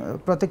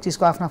प्रत्येक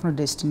चिजको आफ्नो आफ्नो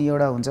डेस्टिनी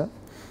एउटा हुन्छ,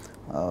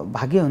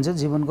 भाग्य हुन्छ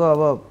जीवनको।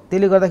 अब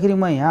त्यसले गर्दाखेरि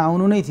म यहाँ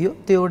आउनु नै थियो,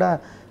 त्यो एउटा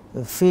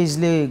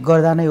फेजले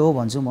गर्दा नै हो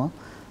भन्छु म।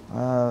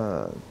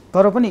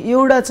 तर पनि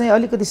एउटा चाहिँ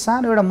अलिकति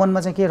सानो एउटा मनमा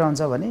चाहिँ के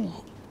रहन्छ भने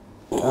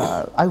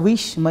आई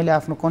विश मैले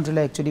आफ्नो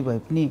कन्ट्रीलाई एक्चुअली भए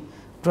पनि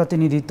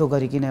प्रतिनिधित्व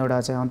गरिकन एउटा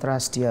चाहिँ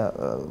अन्तर्राष्ट्रिय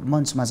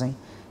मञ्चमा चाहिँ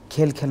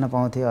खेल खेल्न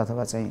पाउँथेँ,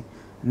 अथवा चाहिँ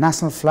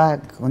नेसनल फ्ल्याग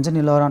हुन्छ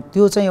नि लहराउन,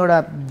 त्यो चाहिँ एउटा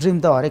ड्रिम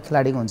त हरेक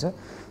खेलाडीको हुन्छ।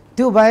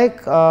 त्यो बाहेक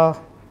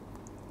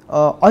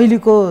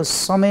अहिलेको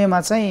समयमा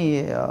चाहिँ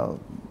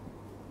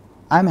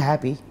आई एम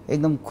ह्याप्पी,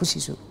 एकदम खुसी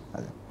छु।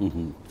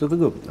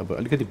 तपाईँको अब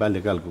अलिकति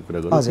बाल्यकालको कुरा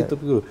गर्नु,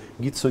 तपाईँको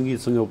गीत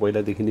सङ्गीतसँग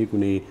पहिलादेखि नै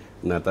कुनै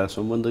नाता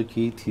सम्बन्ध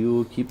के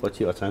थियो कि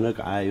पछि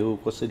अचानक आयो,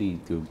 कसरी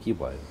त्यो के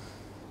भयो?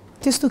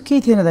 त्यस्तो केही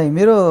थिएन दाइ।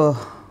 मेरो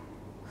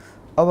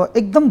अब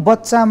एकदम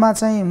बच्चामा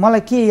चाहिँ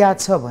मलाई के याद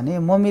छ भने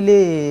मम्मीले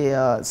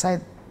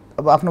सायद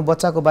अब आफ्नो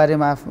बच्चाको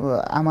बारेमा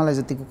आमालाई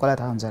जतिको कसलाई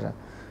थाहा हुन्छ र,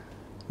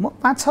 म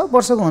 5-6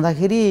 वर्षको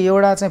हुँदाखेरि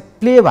एउटा चाहिँ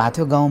प्ले भएको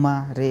थियो गाउँमा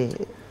रे,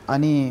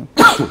 अनि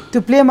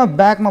त्यो प्लेमा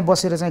ब्याकमा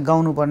बसेर चाहिँ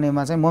गाउनु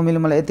पर्नेमा चाहिँ मम्मीले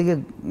मलाई यतिकै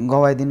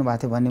गवाइदिनु भएको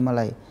थियो भन्ने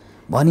मलाई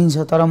भनिन्छ,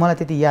 तर मलाई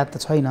त्यति याद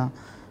त छैन।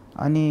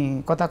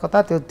 अनि कता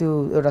कता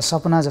त्यो एउटा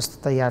सपना जस्तो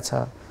त याद छ,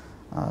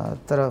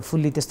 तर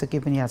फुल्ली त्यस्तो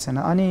केही पनि याद छैन।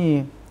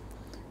 अनि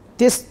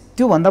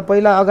त्योभन्दा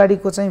पहिला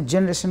अगाडिको चाहिँ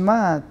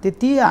जेनेरेसनमा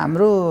त्यति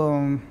हाम्रो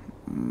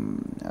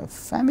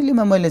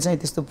फ्यामिलीमा मैले चाहिँ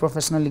त्यस्तो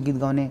प्रोफेसनली गीत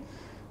गाउने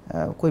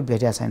कोही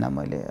भेटेको छैन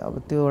मैले।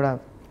 अब त्यो एउटा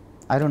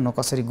आई डोन्ट नो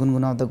कसरी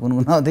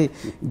गुनगुनाउँदै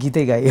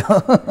गीतै गाइयो।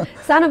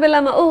 सानो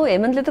बेलामा ओ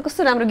हेमन्तले त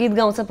कस्तो राम्रो गीत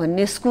गाउँछ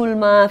भन्ने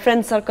स्कुलमा,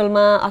 फ्रेन्ड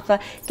सर्कलमा अथवा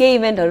केही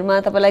इभेन्टहरूमा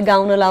तपाईँलाई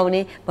गाउन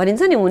लाउने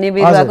भनिन्छ नि, हुने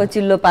बिरुवाको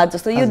चिल्लो पात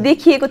जस्तो, यो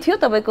देखिएको थियो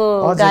तपाईँको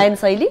गायन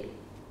शैली?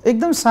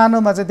 एकदम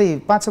सानोमा चाहिँ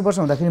त्यही 5-6 वर्ष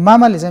हुँदाखेरि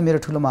मामाले चाहिँ, मेरो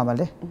ठुलो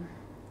मामाले,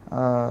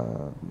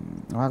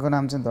 उहाँको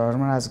नाम चाहिँ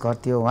धर्मराज घर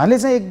थियो, उहाँले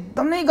चाहिँ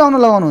एकदमै गाउन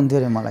लगाउनुहुन्थ्यो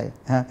अरे मलाई।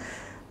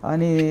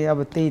 अनि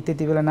अब त्यति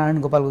बेला नारायण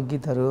गोपालको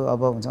गीतहरू,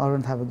 अब हुन्छ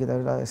अरुण थापाको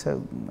गीतहरू यसो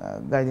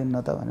गाइदिनु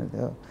न त भनेर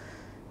त्यो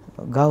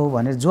गाऊ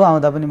भनेर जो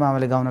आउँदा पनि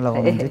मामाले गाउन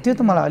लगाउनुहुन्थ्यो, त्यो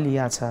त मलाई अलि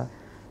याद छ।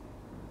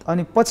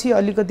 अनि पछि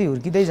अलिकति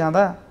हुर्किँदै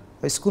जाँदा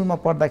स्कुलमा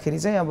पढ्दाखेरि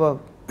चाहिँ अब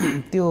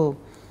त्यो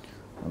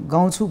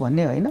गाउँछु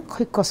भन्ने होइन,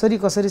 खै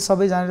कसरी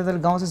सबैजनाले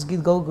त गाउँछस् गीत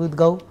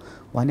गाऊ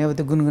भने अब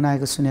त्यो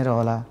गुनगुनाएको सुनेर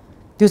होला,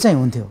 त्यो चाहिँ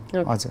हुन्थ्यो।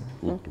 हजुर,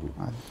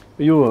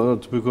 यो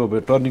तपाईँको अब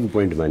टर्निङ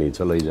पोइन्ट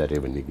मानिन्छ लैजारे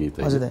भन्ने गीत,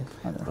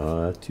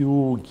 त्यो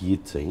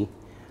गीत चाहिँ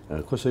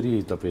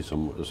कसरी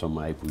तपाईँसम्म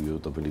आइपुग्यो,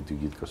 तपाईँले त्यो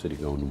गीत कसरी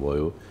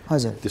गाउनुभयो,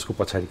 हजुर त्यसको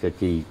पछाडिका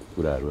केही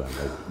कुराहरू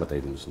हामीलाई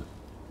बताइदिनुहोस् न।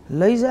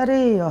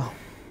 लैजारे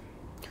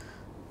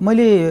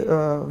मैले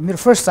मेरो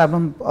फर्स्ट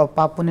एल्बम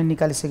पापुने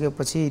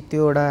निकालिसकेपछि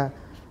त्यो एउटा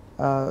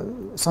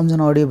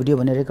सम्झना अडियो भिडियो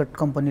भन्ने रेकर्ड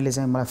कम्पनीले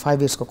चाहिँ मलाई 5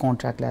 इयर्सको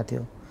कन्ट्र्याक्ट ल्याएको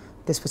थियो।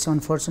 त्यसपछि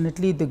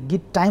अनफर्चुनेटली त्यो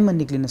गीत टाइममा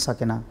निक्लिन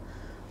सकेन,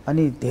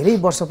 अनि धेरै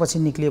वर्षपछि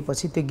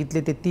निक्लिएपछि त्यो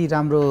गीतले त्यति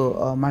राम्रो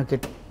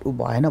मार्केट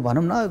भएन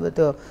भनौँ न,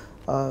 त्यो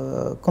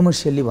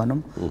कमर्सियल्ली भनौँ,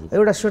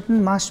 एउटा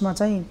सर्टन मासमा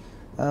चाहिँ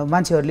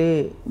मान्छेहरूले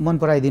मन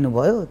पराइदिनु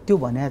भयो, त्यो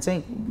भने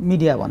चाहिँ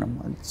मिडिया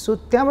भनौँ। सो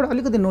त्यहाँबाट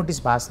अलिकति नोटिस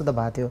भएको जस्तो त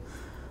भएको थियो।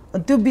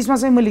 अनि त्यो बिचमा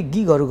चाहिँ मैले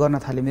गिगहरू गर्न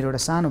थालेँ, मेरो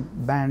एउटा सानो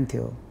ब्यान्ड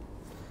थियो,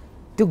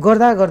 त्यो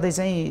गर्दा गर्दै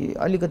चाहिँ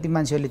अलिकति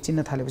मान्छेहरूले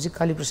चिन्न थालेपछि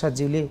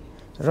कालीप्रसादज्यूले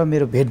र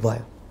मेरो भेट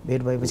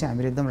भएपछि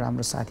हामीले एकदम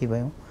राम्रो साथी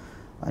भयौँ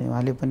अनि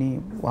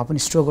उहाँ पनि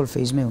स्ट्रगल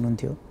फेजमै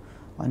हुनुहुन्थ्यो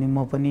अनि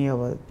म पनि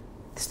अब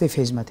त्यस्तै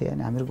फेजमा थिएँ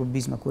अनि हामीहरूको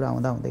बिचमा कुरा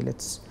हुँदै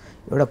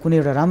एउटा कुनै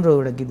एउटा राम्रो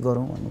एउटा गीत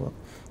गरौँ भन्नुभयो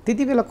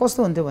त्यति बेला कस्तो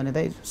हुन्थ्यो भने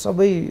त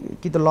सबै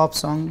कि त लभ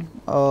सङ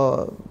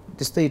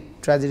त्यस्तै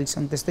ट्रेजेडिक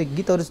सङ त्यस्तै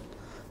गीतहरू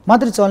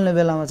मात्रै चल्ने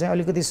बेलामा चाहिँ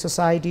अलिकति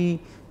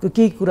सोसाइटीको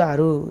केही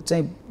कुराहरू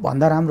चाहिँ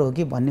भन्दा राम्रो हो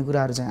कि भन्ने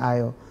कुराहरू चाहिँ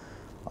आयो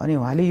अनि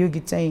उहाँले यो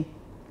गीत चाहिँ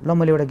ल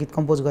मैले एउटा गीत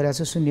कम्पोज गरेको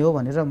छु सुन्ने हो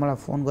भनेर मलाई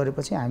फोन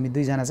गरेपछि हामी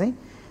दुईजना चाहिँ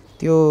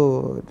त्यो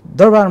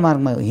दरबार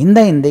मार्गमा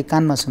हिँड्दै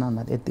कानमा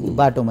सुनाउनु यति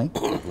बाटोमै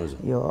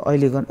यो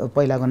अहिलेको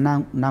पहिलाको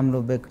नाम्लो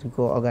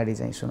बेकरीको अगाडि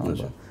चाहिँ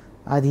सुनाउँछ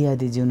आधी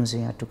आधी जिउनु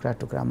चाहिँ यहाँ टुक्रा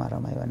टुक्रामा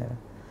रमाइ भनेर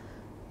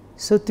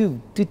सो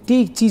त्यही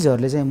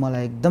चिजहरूले चाहिँ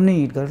मलाई एकदम नै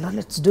हिट गर्यो ल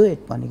लेट्स डु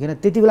इट भनिकन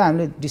त्यति बेला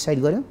हामीले डिसाइड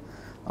गऱ्यौँ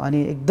अनि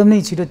एकदमै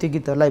छिटो त्यो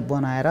गीतहरूलाई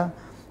बनाएर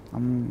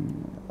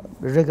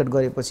रेकर्ड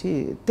गरेपछि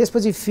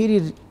त्यसपछि फेरि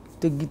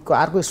त्यो गीतको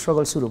अर्को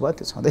स्ट्रगल सुरु भयो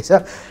त्यो छँदैछ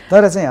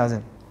तर चाहिँ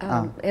हजुर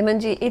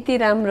हेमन्तजी यति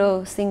राम्रो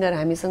सिङ्गर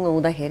हामीसँग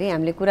हुँदाखेरि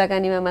हामीले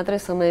कुराकानीमा मात्रै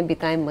समय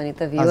बितायौँ भने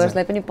त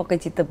भ्युअर्सलाई पनि पक्कै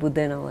चित्त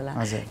बुझ्दैन होला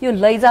यो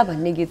लैजा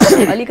भन्ने गीत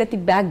अलिकति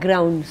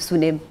ब्याकग्राउन्ड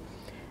सुनेम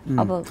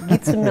अब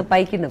गीत सुन्न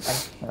पाइ कि नपाइ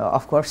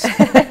अफकोर्स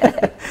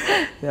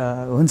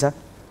हुन्छ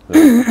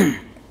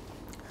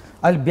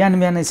अहिले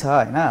बिहानै छ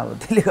होइन अब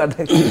त्यसले गर्दा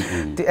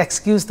त्यो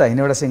एक्सक्युज त होइन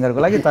एउटा सिङ्गरको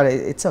लागि तर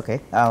इट्स ओके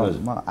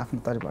म आफ्नो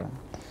तरिकाबाट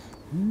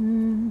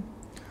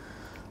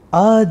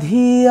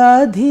आधी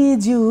आधी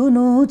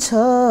जिउनु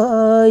छ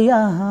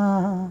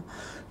यहाँ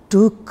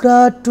टुक्रा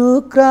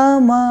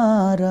टुक्रामा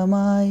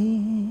रमाई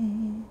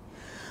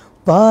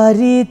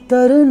पारी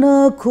तर्न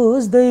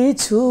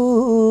खोज्दैछु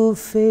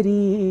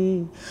फेरि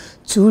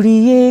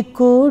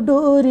चुडिएको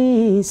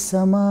डोरी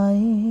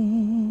समाई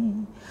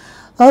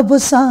अब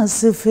सास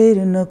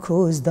फेर्न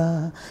खोज्दा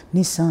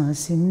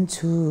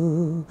निसासिन्छु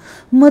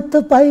म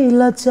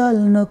तपाईँलाई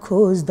चाल्न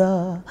खोज्दा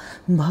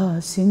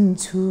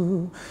भासिन्छु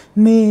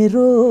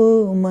मेरो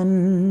मन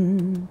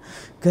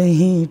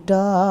कहीँ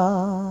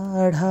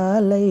टाढा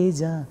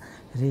लैजा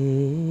रे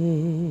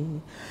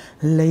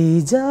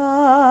लैजा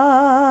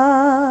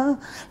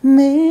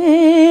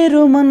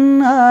मेरो मन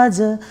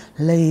आज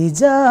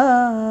लैजा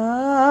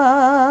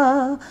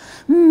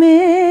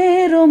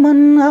मेरो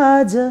मन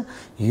आज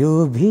यो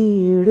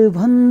भिड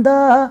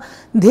भन्दा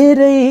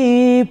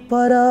धेरै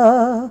पर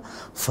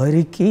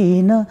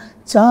फर्किन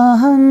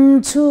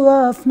चाहन्छु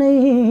आफ्नै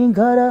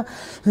घर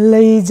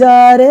लैजा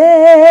रे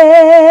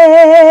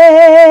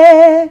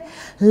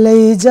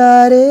लैजा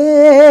रे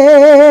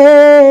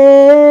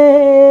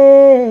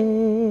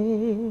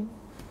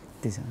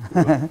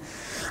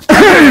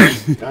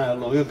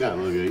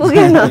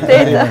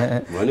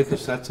भनेको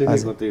साँच्चै नै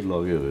कतै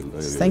लग्यो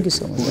थ्याङ्क यू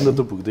सो मच पुग्न त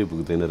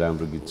पुग्दैन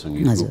राम्रो गीत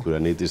सङ्गीतको कुरा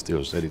नै त्यस्तै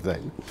हो सरिता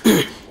होइन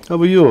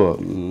अब यो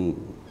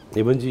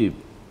हेमन्तजी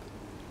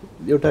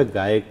एउटा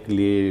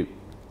गायकले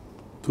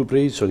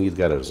थुप्रै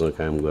सङ्गीतकारहरूसँग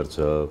काम गर्छ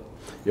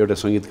एउटा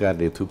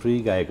सङ्गीतकारले थुप्रै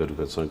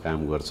गायकहरूसँग काम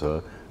गर्छ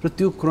र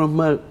त्यो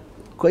क्रममा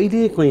कहिले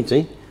कहीँ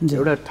चाहिँ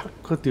एउटा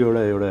ठक्क त्यो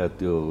एउटा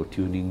त्यो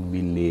ट्युनिङ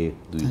मिल्ने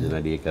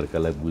दुईजनाले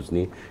एकअर्कालाई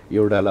बुझ्ने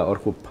एउटालाई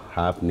अर्को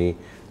फाप्ने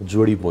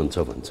जोडी बन्छ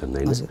भन्छन्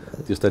होइन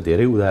त्यस्ता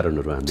धेरै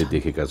उदाहरणहरू हामीले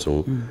देखेका छौँ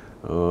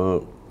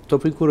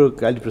तपाईँको र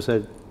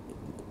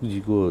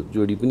कालीप्रसादजीको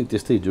जोडी पनि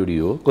त्यस्तै जोडी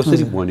हो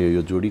कसरी बन्यो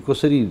यो जोडी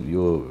कसरी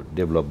यो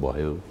डेभलप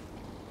भयो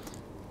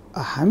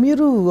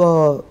हामीहरू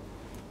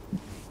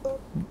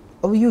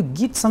अब यो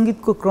गीत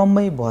सङ्गीतको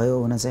क्रममै भयो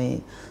हुन चाहिँ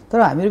तर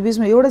हामीहरू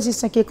बिचमा एउटा चिज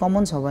चाहिँ के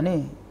कमन छ भने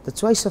द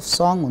चोइस अफ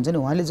सङ हुन्छ नि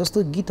उहाँले जस्तो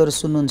गीतहरू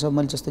सुन्नुहुन्छ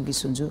मैले जस्तो गीत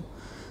सुन्छु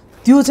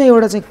त्यो चाहिँ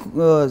एउटा चाहिँ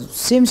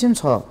सेम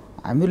छ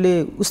हामीले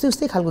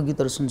उस्तै खालको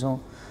गीतहरू सुन्छौँ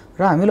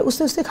र हामीलाई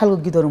उस्तै खालको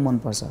गीतहरू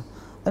मनपर्छ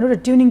अनि एउटा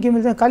ट्युनिङ के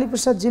मिल्छ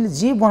कालीप्रसादजीले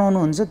जे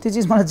बनाउनुहुन्छ त्यो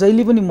चिज मलाई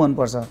जहिले पनि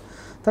मनपर्छ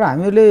तर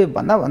हामीहरूले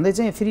भन्दै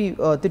चाहिँ फेरि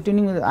त्यो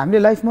ट्युनिङ हामीले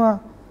लाइफमा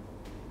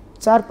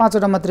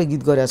 4-5वटा मात्रै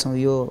गीत गरेका छौँ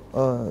यो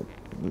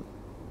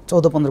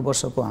 14-15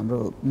 वर्षको हाम्रो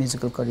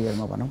म्युजिकल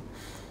करियरमा भनौँ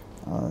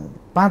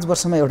 5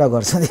 वर्षमा एउटा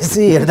गर्छ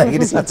त्यसै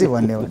हेर्दाखेरि साँच्चै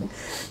भन्ने हो भने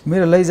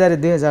मेरो लैजारे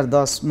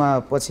 2010मा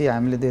पछि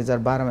हामीले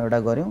 2012मा एउटा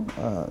गऱ्यौँ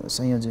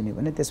संयोजनी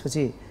भने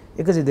त्यसपछि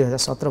एकैचोटि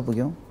 2017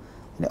 पुग्यौँ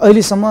अनि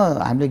अहिलेसम्म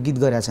हामीले गीत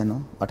गरेका छैनौँ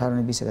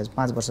 18-20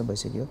 5 वर्ष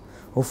भइसक्यो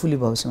होपफुली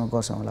भविष्यमा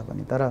गर्छौँ होला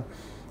पनि तर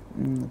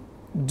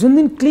जुन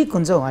दिन क्लिक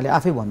हुन्छ उहाँले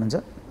आफै भन्नुहुन्छ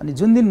अनि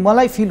जुन दिन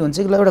मलाई फिल हुन्छ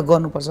कि एउटा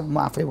गर्नुपर्छ म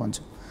आफै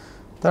भन्छु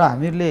तर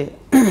हामीहरूले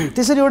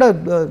त्यसरी एउटा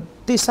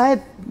त्यो सायद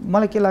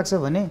मलाई के लाग्छ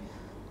भने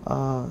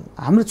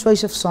हाम्रो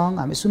चोइस अफ सङ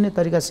हामी सुन्ने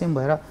तरिका सेम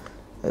भएर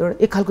एउटा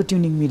एक खालको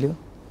ट्युनिङ मिल्यो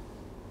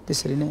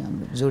त्यसरी नै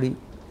हाम्रो जोडी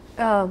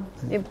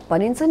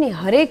भनिन्छ नि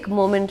हरेक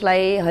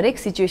मोमेन्टलाई हरेक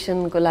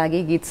सिचुएसनको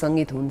लागि गीत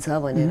सङ्गीत हुन्छ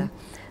भनेर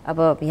अब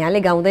यहाँले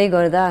गाउँदै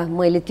गर्दा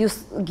मैले त्यो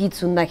गीत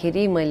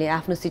सुन्दाखेरि मैले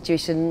आफ्नो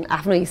सिचुएसन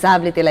आफ्नो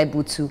हिसाबले त्यसलाई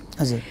बुझ्छु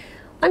हजुर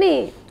अनि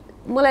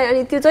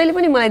त्यो जहिले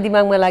पनि मलाई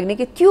दिमागमा लाग्ने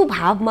कि त्यो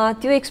भावमा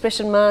त्यो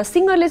एक्सप्रेसनमा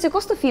सिङ्गरले चाहिँ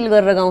कस्तो फिल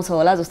गरेर गाउँछ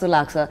होला जस्तो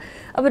लाग्छ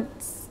अब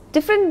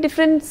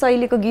डिफ्रेन्ट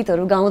शैलीको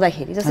गीतहरू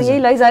गाउँदाखेरि जस्तै यही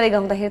लैजारे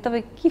गाउँदाखेरि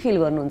तपाईँ के फिल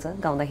गर्नुहुन्छ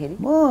गाउँदाखेरि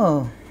म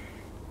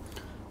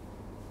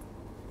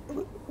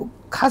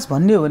खास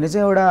भन्ने हो भने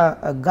चाहिँ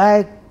एउटा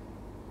गायक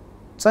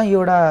चाहिँ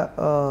एउटा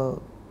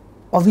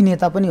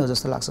अभिनेता पनि हो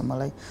जस्तो लाग्छ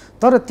मलाई।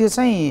 तर त्यो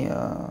चाहिँ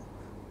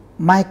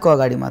माइकको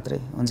अगाडि मात्रै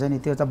हुन्छ नि,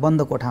 त्यो त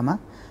बन्द कोठामा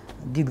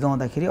गीत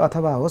गाउँदाखेरि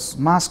अथवा होस्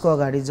मासको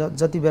अगाडि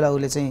जति बेला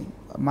उसले चाहिँ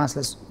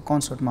मासलाई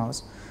कन्सर्टमा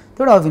होस्,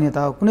 त्यो एउटा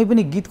अभिनेता हो। कुनै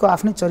पनि गीतको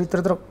आफ्नै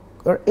चरित्र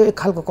तर एक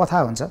खालको कथा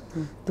हुन्छ,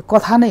 त्यो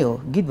कथा नै हो,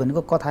 गीत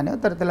भनेको कथा नै हो।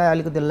 तर त्यसलाई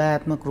अलिकति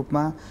लयात्मक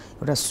रूपमा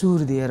एउटा सुर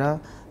दिएर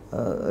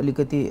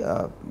अलिकति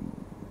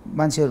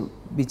मान्छेहरू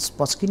बिच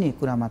पस्किने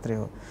कुरा मात्रै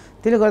हो।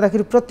 त्यसले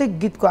गर्दाखेरि प्रत्येक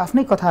गीतको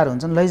आफ्नै कथाहरू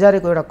हुन्छन्।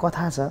 लैजारेको एउटा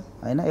कथा छ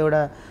होइन,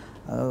 एउटा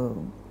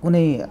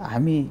कुनै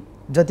हामी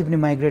जति पनि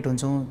माइग्रेट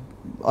हुन्छौँ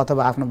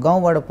अथवा आफ्नो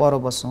गाउँबाट पर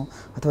बस्छौँ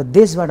अथवा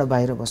देशबाट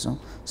बाहिर बस्छौँ,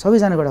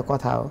 सबैजनाको एउटा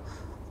कथा हो।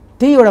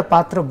 त्यही एउटा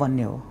पात्र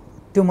बन्ने हो,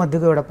 त्यो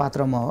मध्येको एउटा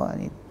पात्र म हो।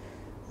 अनि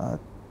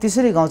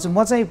त्यसरी गाउँछु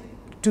म चाहिँ।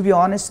 टु बी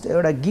अनेस्ट,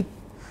 एउटा गीत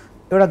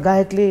एउटा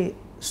गायकले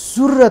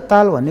सुर र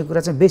ताल भन्ने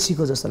कुरा चाहिँ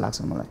बेसीको जस्तो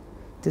लाग्छ मलाई।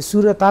 त्यो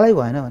सुर र तालै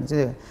भएन भने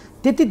चाहिँ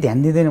त्यति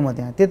ध्यान दिँदैन म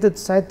त्यहाँ। त्यो त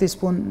सायद त्यो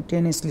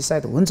स्पोन्टेनियसली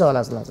सायद हुन्छ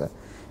होला जस्तो लाग्छ।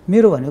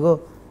 मेरो भनेको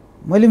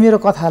मैले मेरो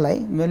कथालाई,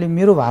 मैले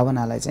मेरो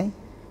भावनालाई चाहिँ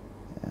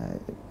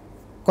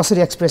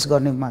कसरी एक्सप्रेस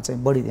गर्नेमा चाहिँ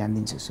बढी ध्यान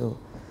दिन्छु। सो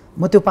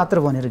म त्यो पात्र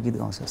बनेर गीत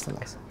गाउँछु जस्तो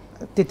लाग्छ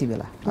त्यति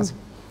बेला।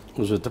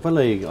 हजुर,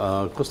 तपाईँलाई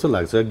कस्तो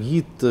लाग्छ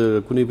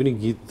गीत, कुनै पनि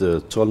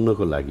गीत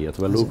चल्नको लागि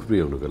अथवा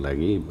लोकप्रिय हुनको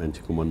लागि,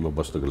 मान्छेको मनमा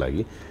बस्नको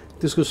लागि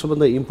त्यसको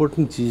सबभन्दा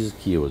इम्पोर्टेन्ट चिज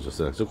के हो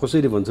जस्तो लाग्छ?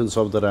 कसैले भन्छन्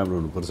शब्द राम्रो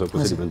हुनुपर्छ,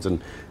 कसैले भन्छन्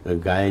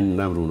गायन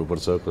राम्रो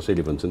हुनुपर्छ,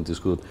 कसैले भन्छन्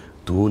त्यसको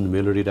धुन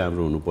मेलोडी राम्रो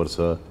हुनुपर्छ।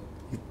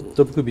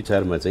 तपाईँको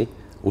विचारमा चाहिँ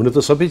हुन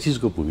त सबै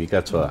चिजको भूमिका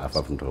छ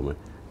आफ्नो ठाउँमा,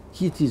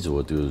 के चिज हो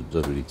त्यो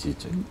जरुरी चिज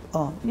चाहिँ?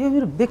 यो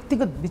मेरो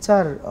व्यक्तिगत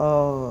विचार,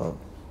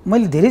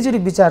 मैले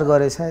धेरैचोटि विचार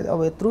गरेँ। सायद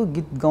अब यत्रो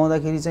गीत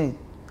गाउँदाखेरि चाहिँ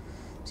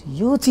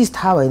यो चिज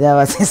थाहा भइदियो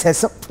भए चाहिँ सायद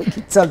सबै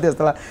गीत चल्थ्यो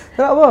जस्तो लाग्छ।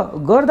 तर अब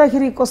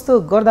गर्दाखेरि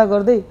कस्तो गर्दा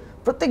गर्दै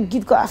प्रत्येक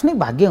गीतको आफ्नै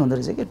भाग्य हुँदो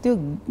रहेछ कि त्यो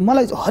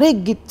मलाई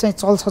हरेक गीत चाहिँ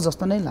चल्छ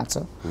जस्तो नै लाग्छ।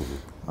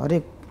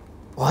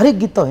 हरेक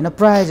गीत त होइन,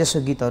 प्रायः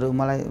जसो गीतहरू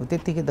मलाई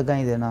त्यत्तिकै त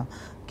गाइँदैन,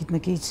 गीतमा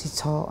केही चिज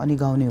छ अनि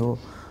गाउने हो।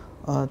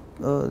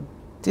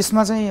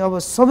 त्यसमा चाहिँ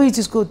अब सबै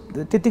चिजको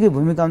त्यत्तिकै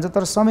भूमिका हुन्छ।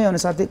 तर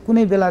समयअनुसार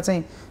कुनै बेला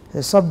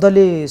चाहिँ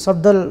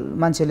शब्द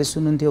मान्छेले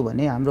सुन्नुहुन्थ्यो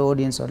भने हाम्रो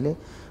अडियन्सहरूले,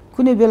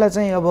 कुनै बेला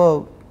चाहिँ अब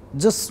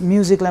जस्ट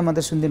म्युजिकलाई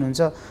मात्रै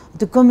सुनिदिनुहुन्छ,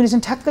 त्यो कम्बिनेसन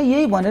ठ्याक्कै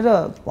यही भनेर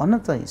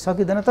भन्न चाहिँ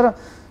सकिँदैन। तर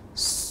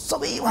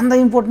सबैभन्दा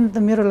इम्पोर्टेन्ट त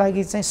मेरो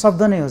लागि चाहिँ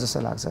शब्द नै हो जस्तो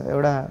लाग्छ,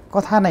 एउटा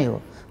कथा नै हो।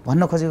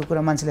 भन्न खोजेको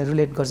कुरा मान्छेलाई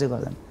रिलेट गर्दै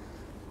गर्दैन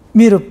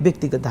मेरो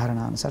व्यक्तिगत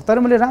धारणा अनुसार। तर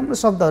मैले राम्रो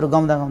शब्दहरू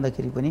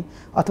गाउँदाखेरि पनि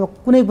अथवा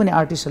कुनै पनि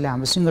आर्टिस्टहरूले,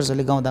 हाम्रो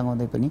सिङ्गर्सहरूले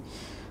गाउँदै पनि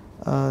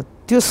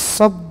त्यो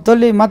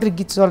शब्दले मात्रै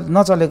गीत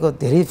नचलेको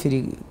धेरै फेरि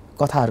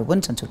कथाहरू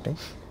पनि छन् छुट्टै।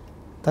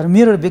 तर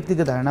मेरो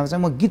व्यक्तिगत धारणामा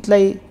चाहिँ म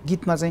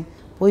गीतमा चाहिँ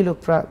पहिलो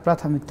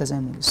प्राथमिकता चाहिँ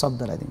मैले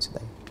शब्दलाई दिन्छु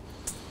दाइ।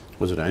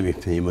 हजुर, हामी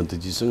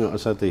हेमन्तजीसँग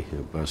असाध्यै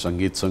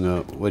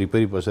सङ्गीतसँग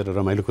वरिपरि बसेर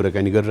रमाइलो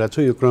कुराकानी गरिरहेको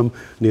छौँ। यो क्रम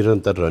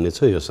निरन्तर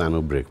रहनेछ यो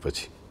सानो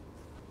ब्रेकपछि।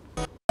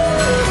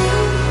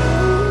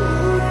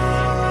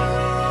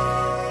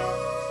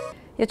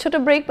 यो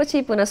छोटो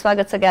ब्रेकपछि पुनः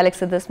स्वागत छ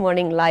ग्यालेक्सी दिस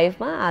मर्निङ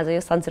लाइभमा। आज यो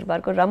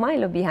शनिबारको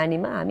रमाइलो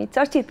बिहानीमा हामी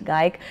चर्चित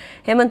गायक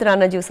हेमन्त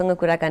राणाज्यूसँग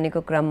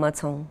कुराकानीको क्रममा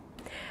छौँ।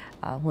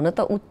 हुन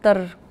त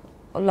उत्तर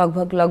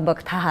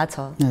लगभग थाहा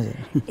छ,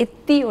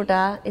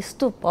 यतिवटा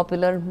यस्तो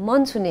पपुलर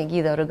मन छुने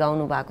गीतहरू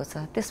गाउनु भएको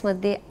छ,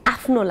 त्यसमध्ये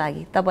आफ्नो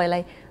लागि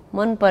तपाईँलाई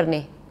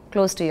मनपर्ने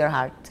क्लोज टु यर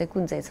हार्ट चाहिँ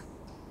कुन चाहिँ छ?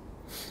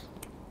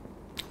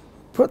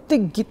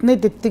 प्रत्येक गीत नै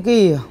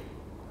त्यत्तिकै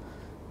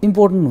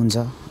इम्पोर्टेन्ट हुन्छ।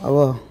 अब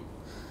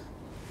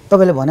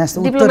तपाईँले भने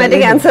जस्तो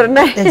डिप्लोमेटिक एन्सर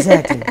नै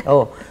एक्ज्याक्टली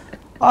हो।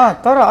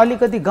 तर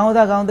अलिकति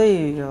गाउँदै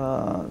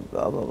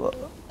अब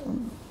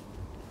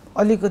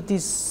अलिकति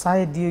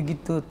सायद यो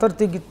गीत, तर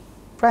त्यो गीत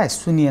प्रायः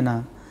सुनिएन।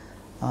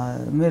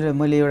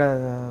 मैले एउटा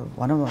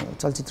भनौँ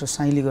चलचित्र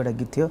साइलीको एउटा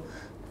गीत थियो,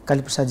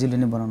 कालीप्रसादजीले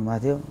नै बनाउनु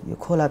भएको थियो, यो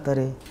खोला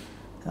तरे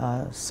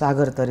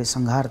सागर तरे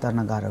सङ्घार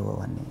तर्न गाह्रो भयो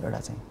भन्ने एउटा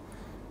चाहिँ,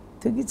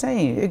 त्यो गीत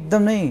चाहिँ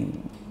एकदम नै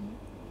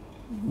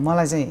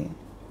मलाई चाहिँ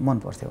मन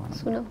पर्थ्यो भनौँ।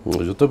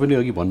 हजुर, तपाईँले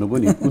अघि भन्नुभयो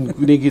नि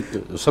कुनै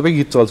गीत सबै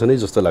गीत चल्छ नै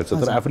जस्तो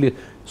लाग्छ, तर आफूले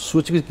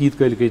सोचेको गीत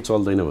कहिले केही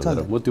चल्दैन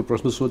भनेर म त्यो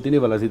प्रश्न सोधिदिने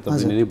वाला थिएँ,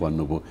 तपाईँले नै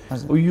भन्नुभयो।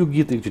 अब यो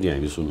गीत एकचोटि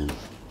हामी सुनौँ।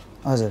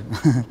 हजुर,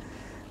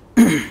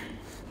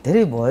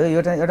 धेरै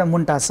भयो। एउटा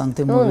मुन्टाज सङ्ग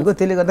थियो मुभीको,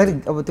 त्यसले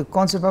गर्दाखेरि अब त्यो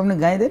कन्सर्टमा पनि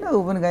गाइँदैन,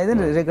 ऊ पनि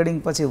गाइँदैन,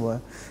 रेकर्डिङ पछि भयो।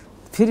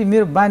 फेरि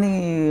मेरो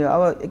बानी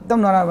अब एकदम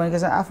नराम्रो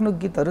भनेको छ,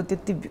 आफ्नो गीतहरू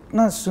त्यति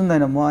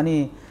सुन्दैन म।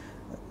 अनि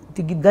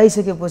त्यो गीत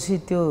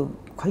गाइसकेपछि त्यो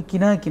खै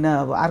किन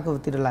अब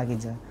अर्कोतिर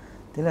लागिन्छ,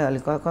 त्यसलाई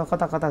अलिक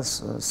कता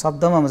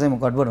शब्दमा चाहिँ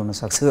म गडबड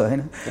हुनसक्छु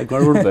होइन।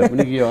 गडबड भए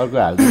पनि कि अर्को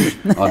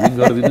हालिदिनुहोस्,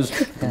 गरिदिनुहोस्,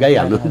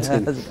 गाइहाल्नुहुन्छ।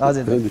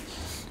 हजुर,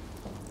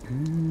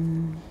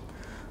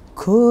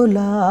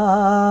 खोला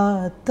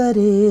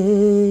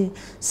तरे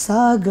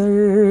सागर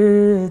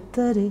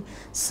तरे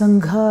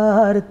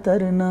सङ्घार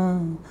तर्न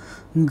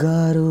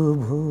गाह्रो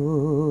भो,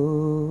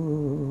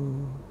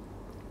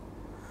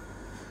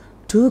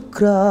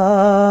 टुक्रा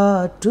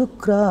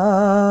टुक्रा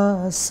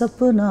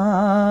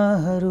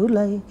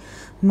सपनाहरूलाई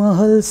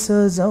महल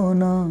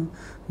सजाउन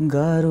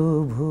गाह्रो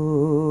भो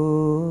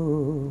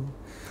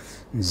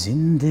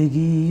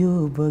जिन्दगी यो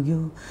बग्यो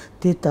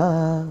त्यता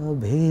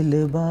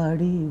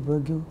भेलबाडी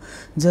बग्यो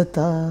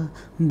जता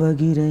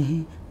बगिरहे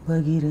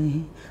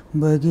बगिरहे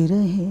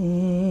बगिरहे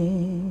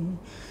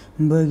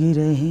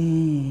बगिरहे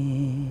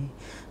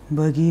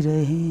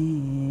बगिरहे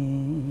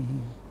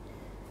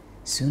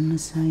सुन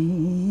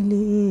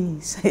साइले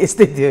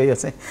यस्तै थियो यो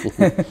चाहिँ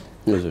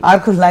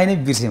अर्को लाइनै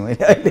बिर्सेँ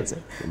मैले अहिले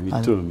चाहिँ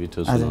मिठो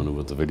मिठो सुनाउनु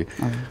भयो तपाईँले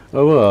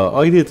अब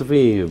अहिले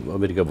तपाईँ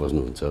अमेरिका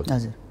बस्नुहुन्छ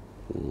हजुर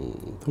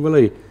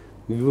तपाईँलाई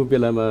यो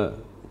बेलामा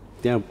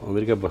त्यहाँ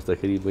अमेरिका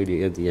बस्दाखेरि मैले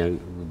यहाँ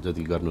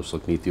जति गर्न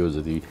सक्ने थियो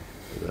जति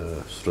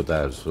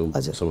श्रोताहरू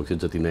समक्ष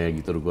जति नयाँ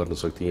गीतहरू गर्न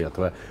सक्थेँ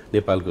अथवा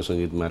नेपालको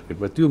सङ्गीत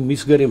मार्केटमा त्यो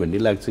मिस गरेँ भन्ने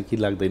लाग्छ कि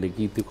लाग्दैन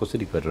कि त्यो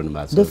कसरी गरिरहनु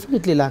भएको छ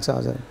डेफिनेटली लाग्छ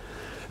हजुर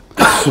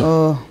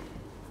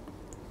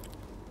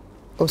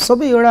अब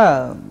सबै एउटा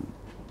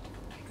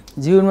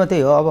जीवनमा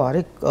त्यही हो अब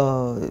हरेक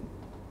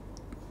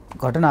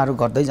घटनाहरू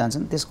घट्दै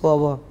जान्छन् त्यसको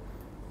अब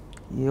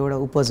एउटा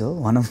उपज हो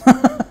भनौँ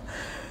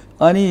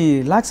अनि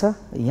लाग्छ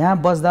यहाँ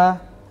बस्दा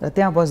र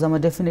त्यहाँ बस्दामा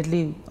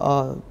डेफिनेटली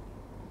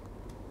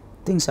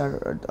थिङ्स आर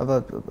अब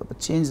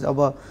चेन्ज अब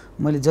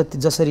मैले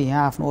जसरी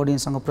यहाँ आफ्नो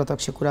अडियन्ससँग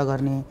प्रत्यक्ष कुरा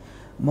गर्ने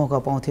मौका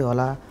पाउँथेँ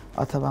होला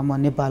अथवा म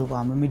नेपालको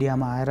हाम्रो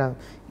मिडियामा आएर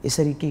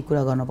यसरी केही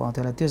कुरा गर्न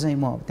पाउँथेँ होला त्यो चाहिँ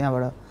म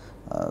त्यहाँबाट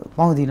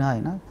पाउँदिनँ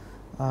होइन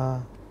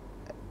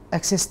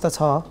एक्सेस त छ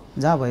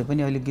जहाँ भए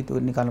पनि अहिले गीतहरू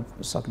निकाल्न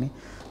सक्ने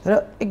र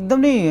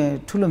एकदमै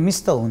ठुलो मिस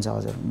त हुन्छ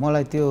हजुर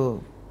मलाई त्यो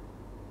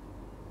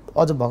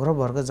अझ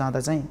भर्खर जाँदा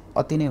चाहिँ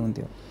अति नै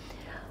हुन्थ्यो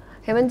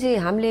हेमन्तजी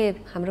हामीले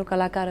हाम्रो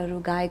कलाकारहरू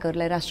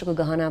गायकहरूलाई राष्ट्रको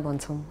गहना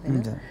भन्छौँ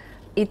होइन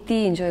यति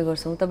इन्जोय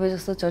गर्छौँ तपाईँ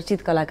जस्तो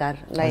चर्चित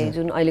कलाकारलाई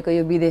जुन अहिलेको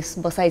यो विदेश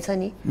बसाइ छ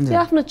नि त्यो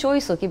आफ्नो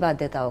चोइस हो कि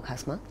बाध्यता हो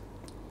खासमा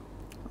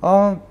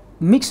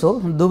मिक्स हो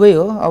दुवै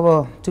हो अब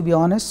टु बी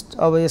अनेस्ट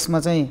अब यसमा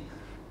चाहिँ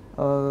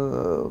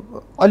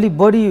अलि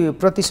बढी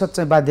प्रतिशत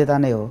चाहिँ बाध्यता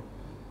नै हो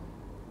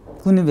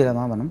कुनै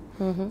बेलामा भनौँ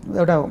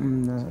एउटा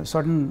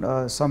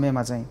सर्टन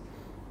समयमा चाहिँ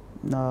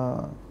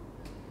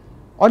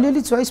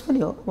अलिअलि चोइस पनि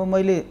हो अब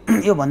मैले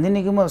यो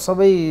भन्दिनँ कि म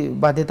सबै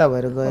बाध्यता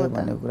भएर गएँ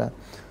भन्ने कुरा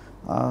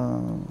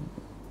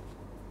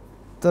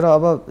तर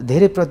अब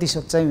धेरै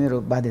प्रतिशत चाहिँ मेरो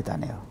बाध्यता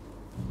नै हो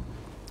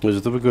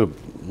हजुर तपाईँको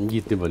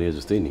गीतले भने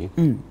जस्तै नि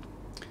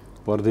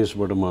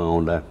परदेशबाट म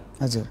आउँला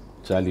हजुर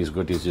 40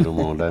 गते म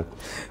आउँला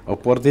अब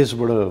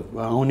परदेशबाट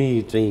आउने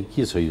चाहिँ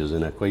के छ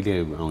योजना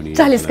कहिले आउने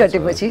 40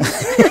 गतेपछि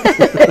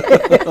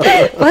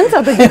भन्छ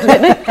त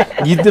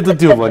गीतले त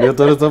त्यो भन्यो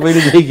तर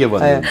तपाईँले चाहिँ के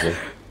भन्नुहुन्छ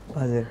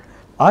हजुर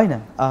होइन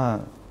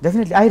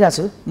डेफिनेटली आइरहेको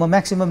छु म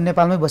म्याक्सिमम्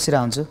नेपालमै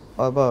बसिरहेको हुन्छु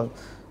अब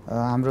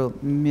हाम्रो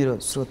मेरो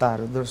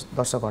श्रोताहरू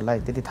दर्शकहरूलाई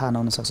त्यति थाहा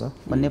नहुनसक्छ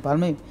म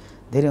नेपालमै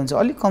धेरै हुन्छ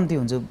अलिक कम्ती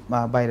हुन्छु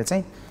बाहिर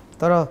चाहिँ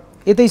तर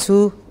यतै छु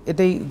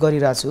यतै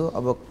गरिरहेको छु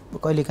अब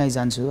कहिलेकाहीँ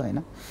जान्छु होइन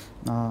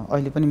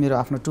अहिले पनि मेरो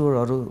आफ्नो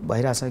टुरहरू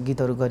भइरहेछ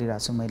गीतहरू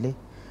गरिरहेको छु मैले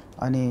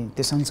अनि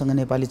त्यो सँगसँगै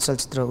नेपाली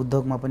चलचित्र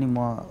उद्योगमा पनि म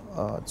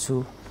छु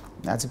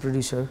एज अ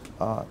प्रड्युसर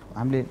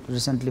हामीले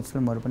रिसेन्टली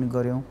फिल्महरू पनि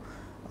गऱ्यौँ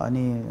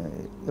अनि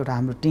एउटा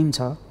हाम्रो टिम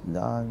छ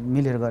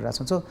मिलेर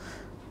गरिरहेछौँ सो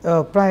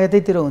प्रायः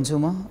त्यहीतिर हुन्छु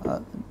म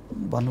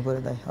भन्नु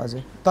पऱ्यो दाइ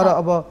हजुर तर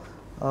अब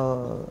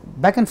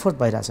ब्याक एन्ड फोर्थ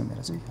भइरहेछ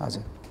मेरो चाहिँ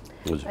हजुर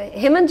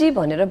हेमन्तजी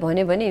भनेर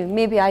भन्यो भने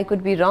maybe I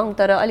could be wrong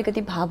तर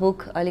अलिकति भावुक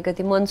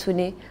अलिकति मन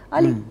छुने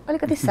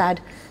अलिकति स्याड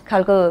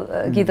खालको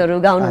गीतहरू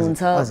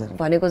गाउनुहुन्छ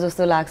भनेको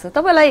जस्तो लाग्छ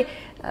तपाईँलाई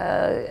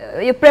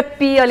यो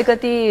प्रेप्पी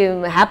अलिकति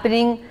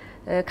ह्यापनिङ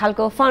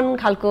खालको फन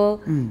खालको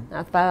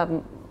अथवा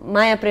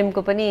माया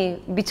प्रेमको पनि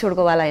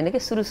बिछोडको वाला होइन कि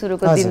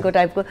सुरुको दिनको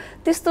टाइपको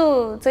त्यस्तो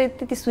चाहिँ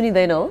त्यति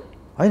सुनिँदैन हो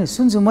होइन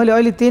सुन्छु मैले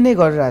अहिले त्यही नै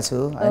गरिरहेको छु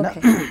होइन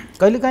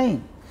कहिलेकाहीँ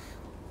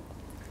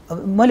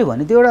अब मैले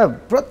भने त्यो एउटा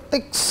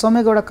प्रत्येक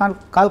समयको एउटा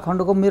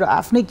कालखण्डको मेरो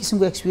आफ्नै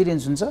किसिमको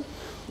एक्सपिरियन्स हुन्छ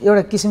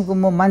एउटा किसिमको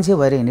म मान्छे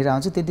भएर हिँडिरहेको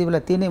हुन्छु त्यति बेला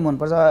त्यही नै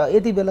मनपर्छ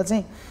यति बेला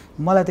चाहिँ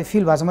मलाई त्यो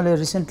फिल भएको छ मैले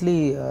रिसेन्टली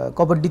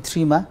कबड्डी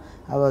 3 मा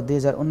अब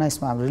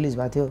 2019 मा हाम्रो रिलिज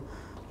भएको थियो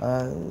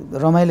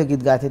रमाइलो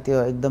गीत गाएको थियो त्यो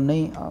एकदम नै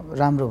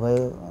राम्रो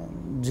भयो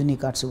जुनी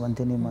काट्छु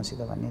भन्थ्यो नि मसित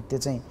भन्ने त्यो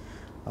चाहिँ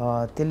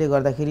त्यसले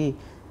गर्दाखेरि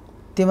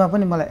त्यसमा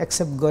पनि मलाई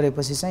एक्सेप्ट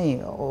गरेपछि चाहिँ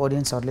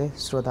अडियन्सहरूले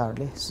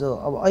श्रोताहरूले सो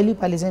अब अहिले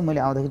पालि चाहिँ मैले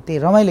आउँदाखेरि त्यही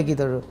रमाइलो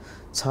गीतहरू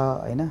छ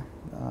होइन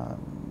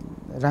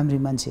राम्री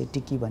मान्छे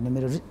टिकी भन्ने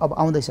मेरो अब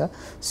आउँदैछ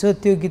सो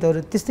त्यो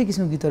गीतहरू त्यस्तै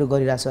किसिमको गीतहरू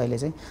गरिरहेको छु अहिले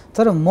चाहिँ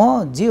तर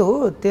म जे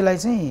हो त्यसलाई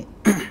चाहिँ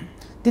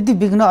त्यति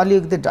बिघ्न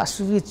अलिकति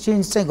ड्रास्टिकली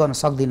चेन्ज चाहिँ गर्न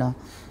सक्दिनँ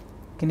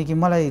किनकि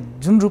मलाई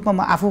जुन रूपमा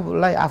म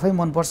आफूलाई आफै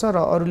मनपर्छ र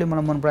अरूले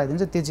मलाई मन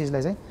पराइदिन्छ त्यो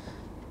चिजलाई चाहिँ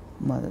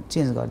म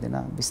चेन्ज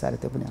गर्दिनँ बिस्तारै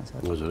त्यो पनि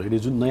आउँछ हजुर अहिले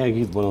जुन नयाँ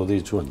गीत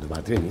बनाउँदैछु भन्नु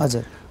भएको थियो नि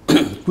हजुर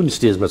कुन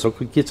स्टेजमा छ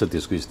के छ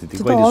त्यसको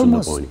स्थिति कहिले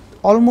सुन्न पाउने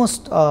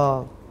अलमोस्ट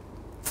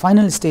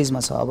फाइनल स्टेजमा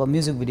छ अब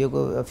म्युजिक भिडियोको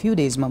फ्यु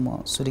डेजमा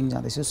म सुटिङ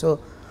जाँदैछु सो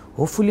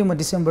होपफुली म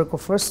डिसेम्बरको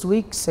फर्स्ट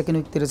विक सेकेन्ड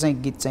विकतिर चाहिँ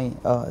गीत चाहिँ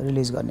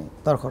रिलिज गर्ने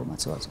तर्खरमा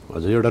छु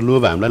हजुर एउटा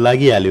लोभ हामीलाई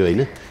लागिहाल्यो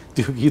होइन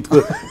त्यो गीतको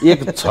एक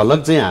झलक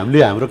चाहिँ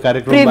हामीले हाम्रो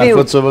कार्यक्रम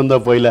मार्फत सबभन्दा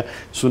पहिला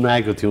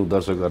सुनाएको थियौँ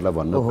दर्शकहरूलाई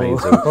भन्न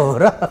पाइन्छ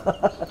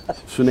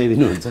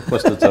सुनाइदिनुहुन्छ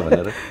कस्तो छ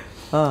भनेर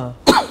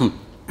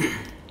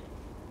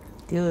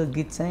त्यो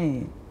गीत चाहिँ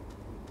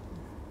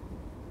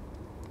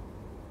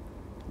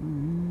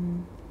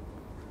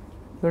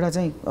एउटा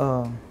चाहिँ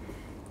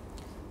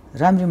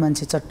राम्री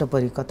मान्छे चट्ट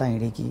परी कता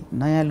हिँडेकी,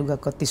 नयाँ लुगा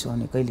कति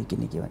सुहाउने कहिले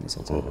किनेकी भन्ने छ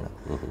एउटा।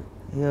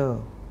 यो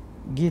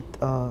गीत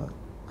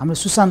हाम्रो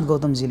सुशान्त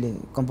गौतमजीले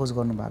कम्पोज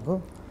गर्नुभएको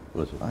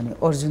अनि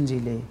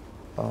अर्जुनजीले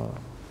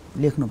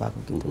लेख्नु भएको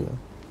गीत हो।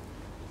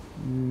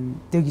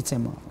 त्यो गीत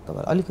चाहिँ म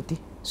तपाईँलाई अलिकति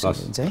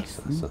सुनाइदिन्छ है।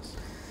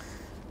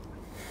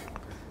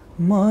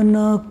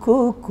 मनको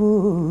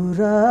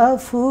कुरा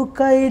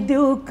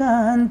फुकाइदेऊ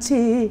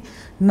कान्छी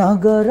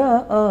नगर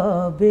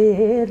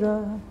अबेर,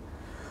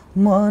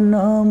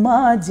 मनमा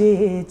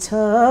जे छ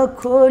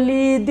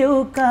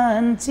खोलिदेऊ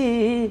कान्छी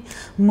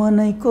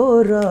मनैको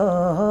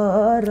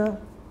रहर,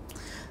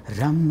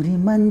 राम्री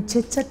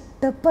मान्छे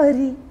चट्ट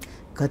परी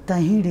कता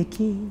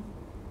हिँडेकी,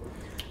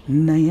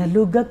 नयाँ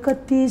लुगा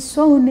कति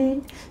सुहाउने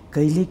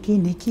कहिले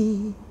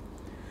किनेकी,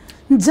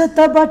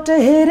 जताबाट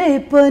हेरे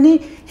पनि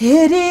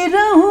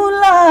हेरिरहँ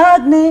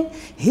लाग्ने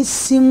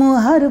हिस्सी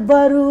मुहार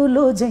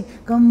बारुलो झैँ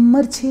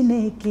कम्मर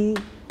छिनेकी,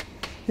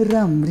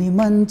 राम्री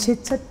मान्छे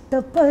चट्ट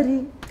परी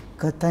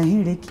कता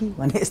हिँडेकी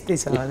भन्ने यस्तै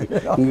छ।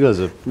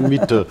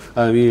 मिठो,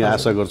 हामी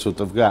आशा गर्छौँ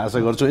तपाईँको, आशा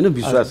गर्छौँ होइन,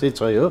 विश्वासै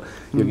छ यो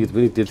गीत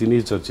पनि त्यति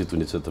नै चर्चित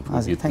हुनेछ, तपाईँको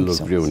गीत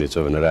लोकप्रिय हुनेछ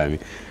भनेर हामी।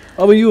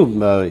 अब यो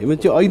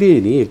चाहिँ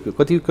अहिले नि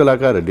कति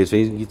कलाकारहरूले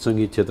चाहिँ गीत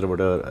सङ्गीत क्षेत्रबाट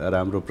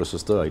राम्रो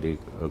प्रशस्त अहिले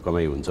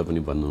कमाइ हुन्छ पनि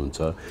भन्नुहुन्छ,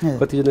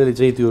 कतिजनाले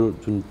चाहिँ त्यो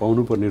जुन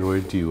पाउनुपर्ने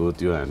रोयल्टी हो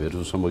त्यो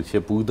हामीहरू समक्ष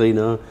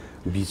पुग्दैन,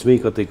 बिचमै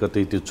कतै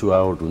कतै त्यो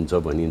चुहावट हुन्छ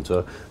भनिन्छ।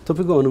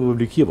 तपाईँको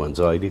अनुभवले के भन्छ,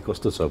 अहिले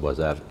कस्तो छ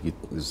बजार गीत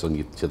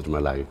सङ्गीत क्षेत्रमा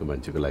लागेको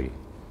मान्छेको लागि?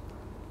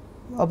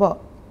 अब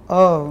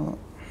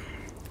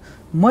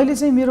मैले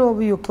चाहिँ मेरो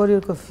अब यो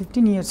करियरको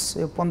 15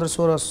 इयर्स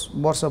 15-16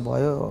 वर्ष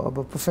भयो अब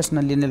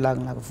प्रोफेसनल्ली नै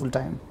लाग्नु फुल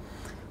टाइम।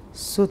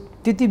 सो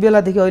त्यति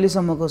बेलादेखि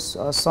अहिलेसम्मको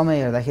समय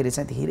हेर्दाखेरि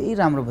चाहिँ धेरै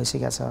राम्रो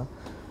भइसकेको छ।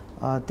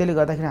 त्यसले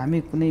गर्दाखेरि हामी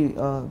कुनै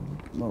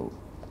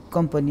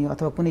कम्पनी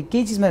अथवा कुनै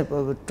केही चिजमा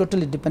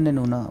टोटली डिपेन्डेन्ट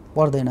हुन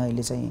पर्दैन।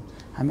 अहिले चाहिँ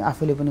हामी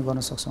आफैले पनि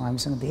गर्न सक्छौँ,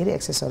 हामीसँग धेरै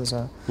एक्सेसहरू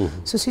छ।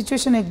 सो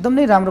सिचुएसन एकदम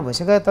नै राम्रो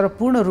भइसक्यो। तर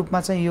पूर्ण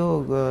रूपमा चाहिँ यो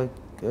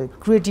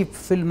क्रिएटिभ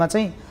फिल्डमा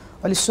चाहिँ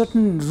अलि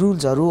सर्टन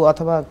रुल्सहरू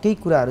अथवा केही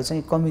कुराहरू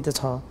चाहिँ कमी त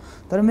छ।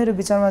 तर मेरो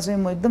विचारमा चाहिँ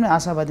म एकदमै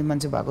आशावादी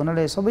मान्छे भएको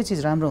हुनाले सबै चिज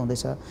राम्रो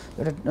हुँदैछ,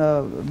 एउटा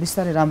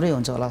बिस्तारै राम्रै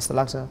हुन्छ होला जस्तो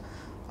लाग्छ।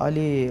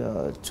 अलि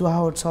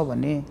चुहावट छ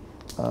भन्ने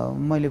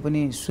मैले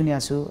पनि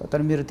सुनेको छु, तर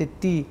मेरो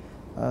त्यति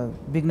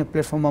बिग्न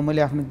प्लेटफर्ममा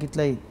मैले आफ्नो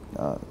गीतलाई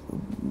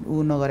ऊ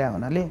नगरे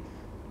हुनाले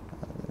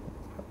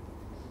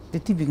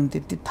त्यति बिग्न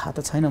त्यति थाहा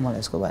त छैन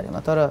मलाई यसको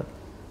बारेमा, तर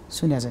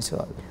सुनेको चाहिँ छु।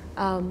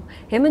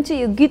 हेमन्तजी,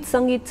 यो गीत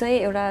सङ्गीत चाहिँ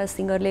एउटा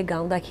सिङ्गरले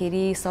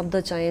गाउँदाखेरि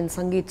शब्द चयन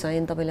सङ्गीत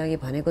चयन तपाईँले अघि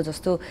भनेको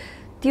जस्तो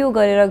त्यो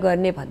गरेर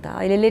गर्ने भन्दा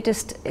अहिले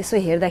लेटेस्ट यसो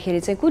हेर्दाखेरि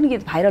चाहिँ कुन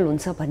गीत भाइरल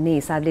हुन्छ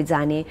भन्ने हिसाबले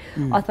जाने,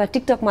 अथवा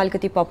टिकटकमा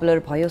अलिकति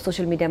पपुलर भयो,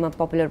 सोसियल मिडियामा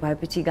पपुलर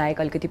भएपछि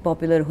गायक अलिकति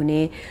पपुलर हुने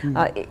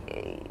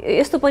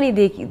यस्तो पनि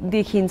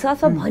देखिन्छ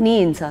अथवा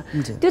भनिन्छ।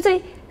 त्यो चाहिँ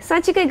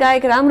साँच्चीकै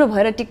गायक राम्रो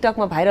भएर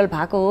टिकटकमा भाइरल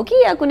भएको हो कि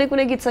या कुनै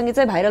कुनै गीत सङ्गीत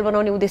चाहिँ भाइरल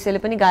बनाउने उद्देश्यले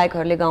पनि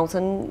गायकहरूले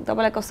गाउँछन्?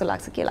 तपाईँलाई कस्तो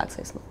लाग्छ, के लाग्छ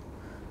यसमा?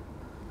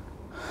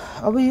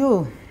 अब यो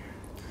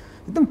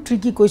एकदम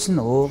ट्रिकी क्वेसन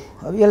हो।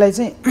 अब यसलाई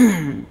चाहिँ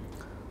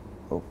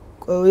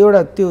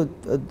एउटा त्यो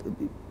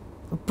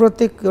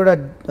प्रत्येक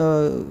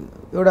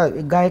एउटा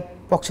गायक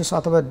पक्ष छ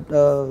अथवा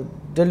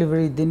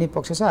डेलिभरी दिने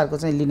पक्ष छ, अर्को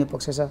चाहिँ लिने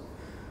पक्ष छ।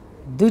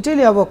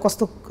 दुइटैले अब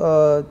कस्तो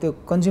त्यो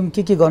कन्ज्युम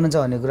के गर्नुहुन्छ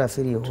भन्ने कुरा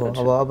फेरि हो।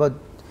 अब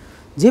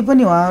जे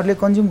पनि उहाँहरूले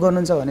कन्ज्युम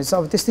गर्नुहुन्छ भने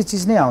चाहिँ अब त्यस्तै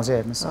चिज नै आउँछ।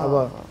 हेर्नुहोस्, अब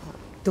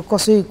त्यो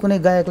कसै कुनै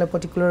गायकलाई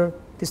पर्टिकुलर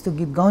त्यस्तो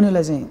गीत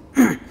गाउनेलाई चाहिँ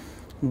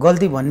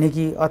गल्ती भन्ने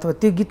कि अथवा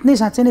त्यो गीत नै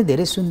साँच्चै नै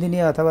धेरै सुनिदिने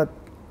अथवा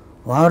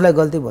उहाँहरूलाई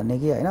गल्ती भन्ने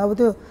कि होइन, अब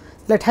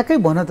त्योलाई ठ्याक्कै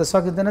भन्न त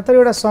सकिँदैन। तर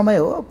एउटा समय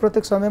हो,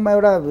 प्रत्येक समयमा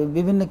एउटा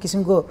विभिन्न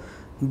किसिमको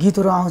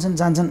गीतहरू आउँछन्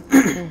जान्छन्।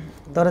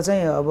 तर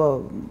चाहिँ अब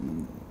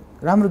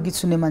राम्रो गीत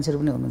सुन्ने मान्छेहरू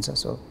पनि हुनुहुन्छ।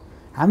 सो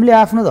हामीले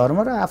आफ्नो धर्म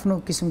र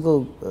आफ्नो किसिमको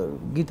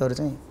गीतहरू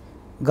चाहिँ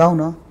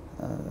गाउन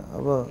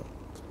अब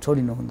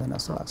छोडिनु हुँदैन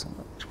जस्तो लाग्छ।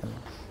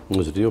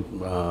 हजुर, यो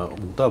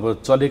त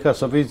अब चलेका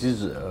सबै चिज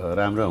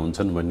राम्रा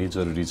हुन्छन् भन्ने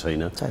जरुरी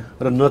छैन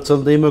र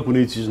नचल्दैमा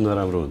कुनै चिज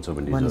नराम्रो हुन्छ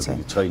भन्ने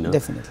जरुरी छैन।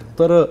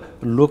 तर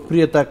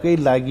लोकप्रियताकै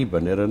लागि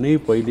भनेर नै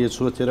पहिले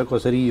सोचेर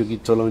कसरी यो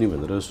गीत चलाउने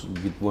भनेर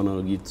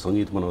गीत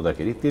सङ्गीत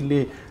बनाउँदाखेरि त्यसले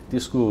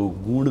त्यसको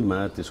गुणमा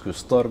त्यसको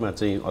स्तरमा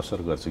चाहिँ असर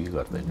गर्छ कि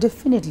गर्दैन?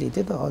 डेफिनेटली।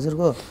 त्यो त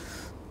हजुरको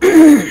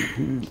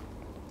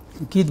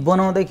गीत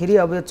बनाउँदाखेरि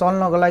अब यो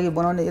चल्नको लागि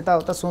बनाउने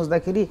यताउता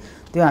सोच्दाखेरि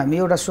त्यो हामी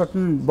एउटा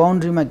सर्टन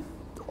बााउन्ड्रीमा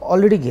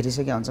अलरेडी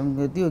घेरिसकेका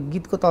हुन्छौँ। त्यो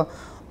गीतको त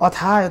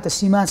अथाह एउटा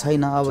सीमा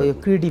छैन। अब यो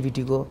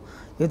क्रिएटिभिटीको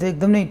यो त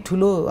एकदमै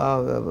ठुलो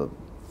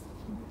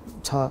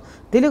छ।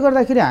 त्यसले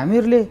गर्दाखेरि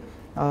हामीहरूले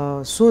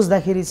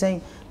सोच्दाखेरि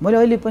चाहिँ मैले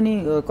अहिले पनि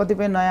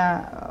कतिपय नयाँ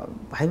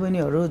भाइ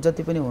बहिनीहरू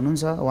जति पनि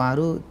हुनुहुन्छ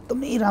उहाँहरू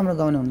एकदमै राम्रो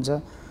गाउने हुनुहुन्छ।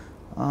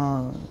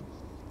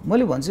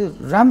 मैले भन्छु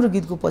राम्रो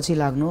गीतको पछि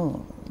लाग्नु,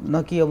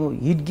 न कि अब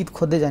हिट गीत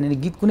खोज्दै जाने।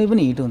 गीत कुनै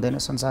पनि हिट हुँदैन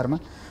संसारमा,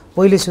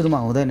 पहिले सुरुमा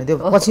हुँदैन, त्यो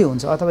पछि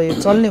हुन्छ। अथवा यो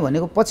चल्ने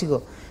भनेको पछिको,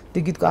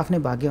 त्यो गीतको आफ्नै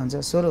भाग्य हुन्छ।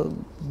 सो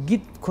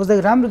गीत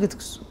खोज्दाखेरि राम्रो गीत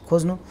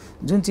खोज्नु,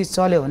 जुन चिज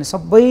चल्यो भने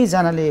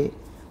सबैजनाले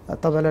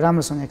तपाईँलाई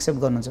राम्रोसँग एक्सेप्ट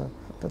गर्नुहुन्छ,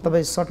 तर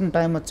तपाईँ सर्टन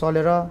टाइममा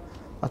चलेर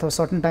अथवा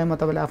सर्टन टाइममा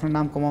तपाईँले आफ्नो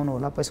नाम कमाउनु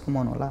होला, पैसा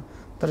कमाउनु होला,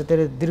 तर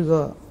त्यसले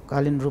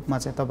दीर्घकालीन रूपमा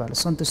चाहिँ तपाईँहरूलाई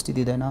सन्तुष्टि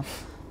दिँदैन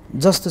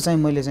जस्तो चाहिँ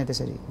मैले चाहिँ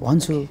त्यसरी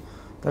भन्छु।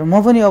 तर म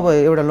पनि अब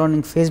एउटा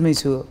लर्निङ फेजमै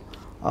छु।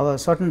 अब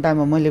सर्टन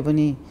टाइममा मैले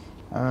पनि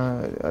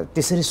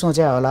त्यसरी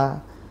सोचे होला,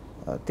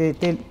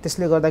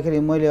 त्यसले गर्दाखेरि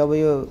मैले अब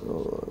यो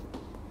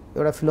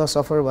एउटा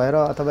फिलोसफर भएर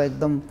अथवा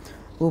एकदम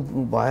ऊ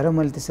भएर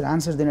मैले त्यसरी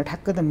आन्सर दिन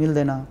ठ्याक्कै त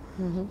मिल्दैन।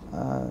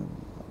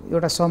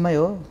 एउटा समय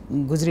हो,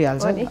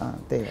 गुज्रिहाल्छ।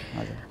 त्यही हो।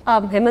 हजुर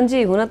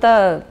हेमन्तजी, हुन त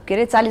के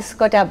अरे 40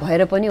 कट्या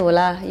भएर पनि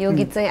होला यो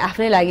गीत चाहिँ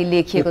आफ्नै लागि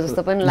लेखिएको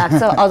जस्तो पनि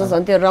लाग्छ। अझ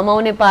झन् त्यो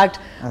रमाउने पार्ट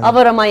अब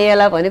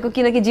रमाइएला भनेको,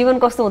 किनकि जीवन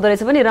कस्तो हुँदो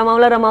रहेछ पनि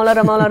रमाउला रमाउला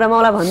रमाउला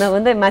रमाउला भन्दा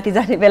भन्दै माथि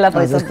जाने बेला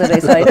भइसक्दो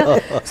रहेछ होइन।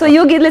 सो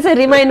यो गीतले चाहिँ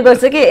रिमाइन्ड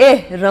गर्छ कि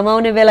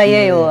रमाउने बेला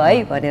यही हो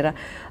है भनेर।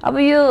 अब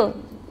यो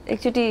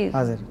एकचोटि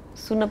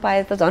सुन्न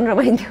पाए त झन्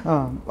रमाइन्थ्यो।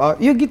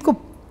 यो गीतको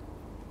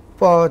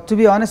टु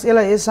बी अनेस्ट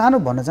यसलाई सानो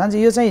भन्न चाहन्छु,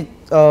 यो चाहिँ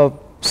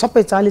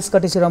सबै 40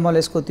 कटेपछि रमाउला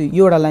यसको त्यो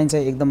एउटा लाइन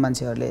चाहिँ एकदम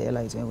मान्छेहरूले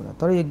यसलाई चाहिँ एउटा,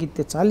 तर यो गीत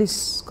त्यो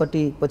 40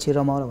 कटेपछि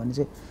रमाउला भन्ने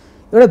चाहिँ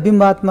एउटा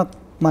बिम्बात्मक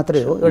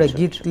मात्रै हो।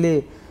 एउटा गीतले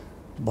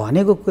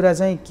भनेको कुरा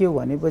चाहिँ के हो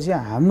भनेपछि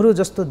हाम्रो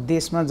जस्तो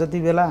देशमा जति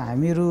बेला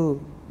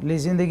हामीहरूले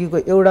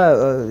जिन्दगीको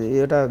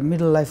एउटा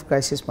मिडल लाइफ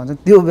क्राइसिस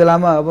भन्छन् त्यो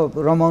बेलामा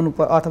अब रमाउनु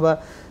अथवा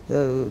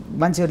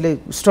मान्छेहरूले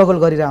स्ट्रगल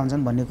गरिरहेका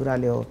हुन्छन् भन्ने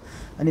कुराले हो।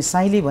 अनि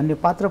साइली भन्ने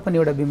पात्र पनि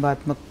एउटा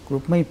बिम्बात्मक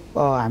रूपमै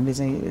हामीले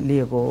चाहिँ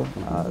लिएको हो।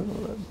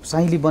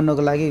 साइली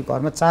बन्नको लागि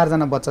घरमा 4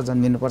 जना बच्चा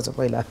जन्मिनुपर्छ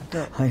पहिला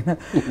होइन।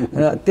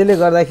 र त्यसले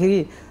गर्दाखेरि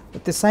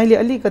त्यो साइली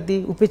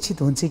अलिकति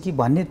उपेक्षित हुन्छ कि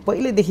भन्ने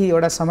पहिल्यैदेखि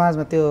एउटा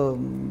समाजमा त्यो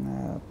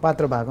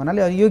पात्र भएको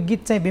हुनाले यो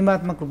गीत चाहिँ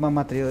बिम्बात्मक रूपमा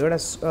मात्रै हो, एउटा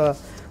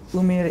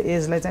उमेर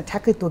एजलाई चाहिँ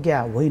ठ्याक्कै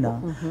तोक्या होइन।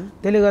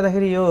 त्यसले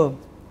गर्दाखेरि यो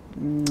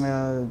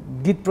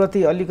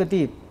गीतप्रति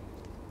अलिकति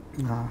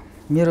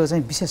मेरो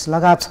चाहिँ विशेष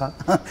लगाव छ,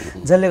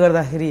 जसले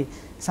गर्दाखेरि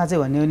साँच्चै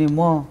भन्यो भने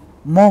म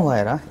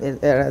भएर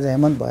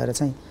हेमन्त भएर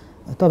चाहिँ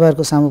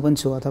तपाईँहरूको सामु पनि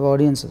छु अथवा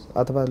अडियन्स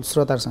अथवा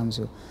श्रोताहरू सामु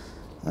छु।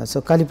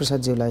 सो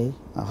कालीप्रसादज्यूलाई,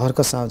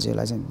 हर्क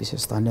साहबज्यूलाई चाहिँ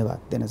विशेष धन्यवाद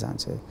दिन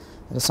चाहन्छु।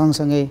 र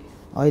सँगसँगै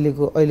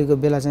अहिलेको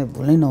बेला चाहिँ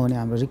भुल्नै नहुने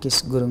हाम्रो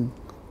रिकेश गुरुङ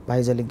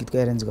भाइजले गीतको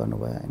एरेन्ज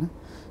गर्नुभयो होइन।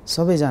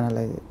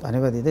 सबैजनालाई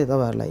धन्यवाद दिँदै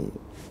तपाईँहरूलाई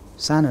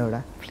सानो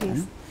एउटा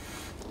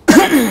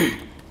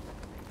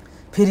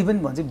फेरि पनि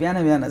भन्छु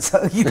बिहान छ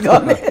गीत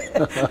गाउने।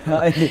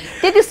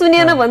 त्यति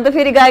सुनिएन भने त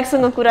फेरि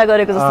गायकसँग कुरा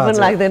गरेको जस्तो पनि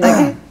लाग्दैन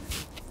कि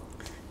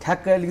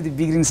ठ्याक्कै अलिकति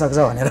बिग्रिन सक्छ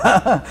भनेर।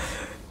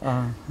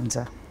 हुन्छ।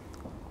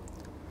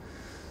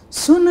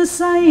 सुन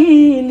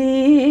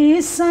साइली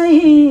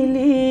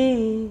साइली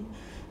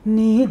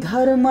नि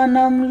धर्म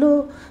नम्लो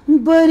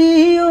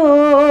बरियो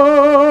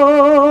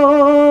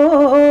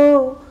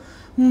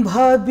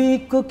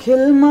भावीको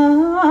खेलमा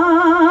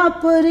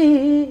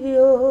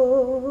परियो।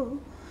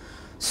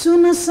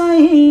 सुन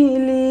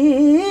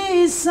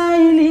साइली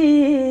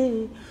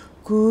साइली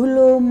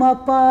कुलोमा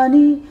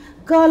पानी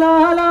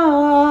कलाला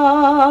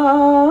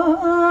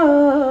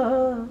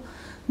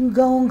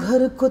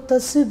गाउँघरको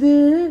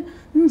तस्बिर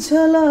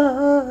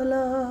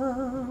झलाला।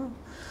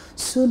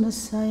 सुन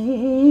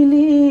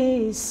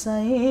साइली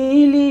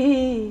साइली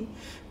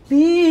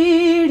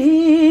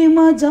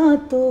पिँढीमा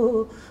जातो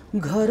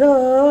घर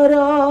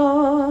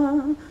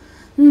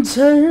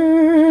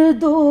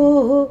झर्दो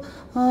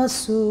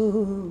आँसु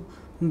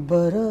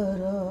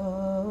बररा।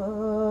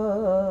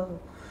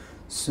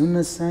 सुन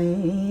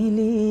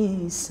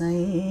साइली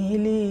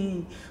साइली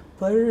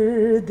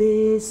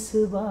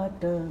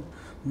परदेशबाट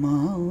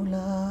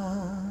माउला।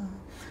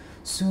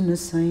 सुन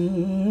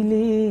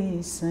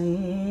साइली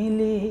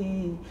साइली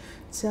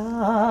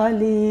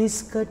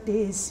 40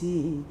 कटेसी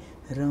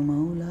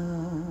रमाउला।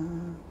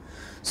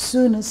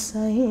 सुन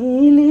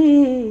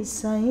साइली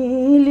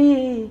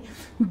साइली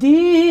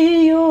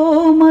दियो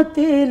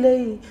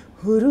मतेलै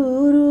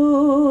हुरुरु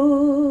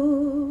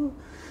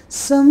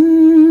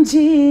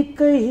सम्झी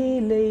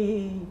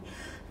कहिल्यै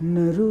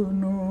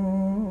नरुनु।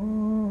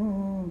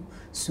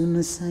 सुन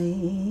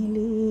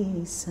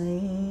साइली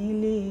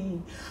साइली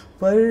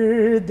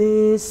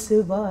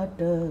परदेशबाट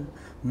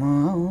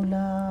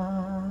माउला।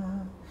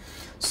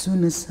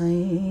 सुन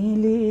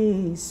साइली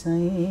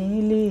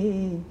साइली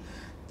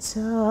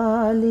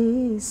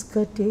 40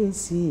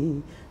 कटेसी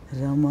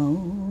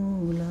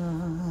रमाउला।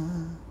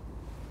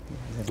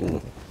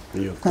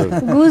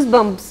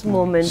 गुजबम्प्स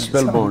मोमेन्ट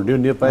स्पेलबाउन्ड। यो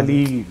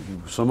नेपाली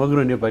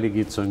समग्र नेपाली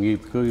गीत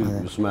सङ्गीतको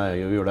उसमा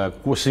यो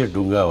एउटा कोसे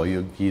ढुङ्गा हो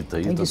यो गीत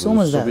है।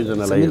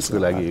 सबैजनालाई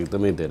यसको लागि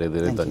एकदमै धेरै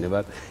धेरै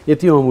धन्यवाद।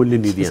 यति अमूल्य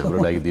निधि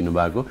हाम्रो लागि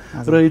दिनुभएको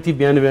र यति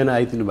बिहान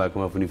आइदिनु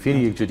भएकोमा पनि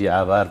फेरि एकचोटि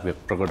आभार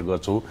प्रकट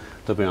गर्छौँ।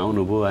 तपाईँ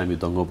आउनुभयो, हामी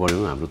दङ्ग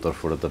पढ्यौँ, हाम्रो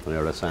तर्फबाट तपाईँ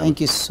एउटा सानो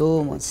thank you so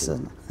much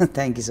sir.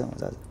 Thank you so much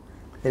हजुर,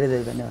 धेरै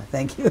धेरै धन्यवाद।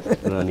 Thank you.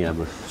 र अनि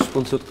हाम्रो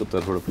स्पोन्सरको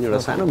तर्फबाट पनि एउटा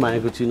सानो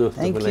मायाको चिनो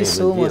तपाईँलाई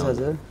सो मच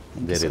हजुर,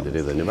 धेरै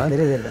धेरै धन्यवाद।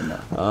 धेरै धेरै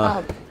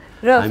धन्यवाद।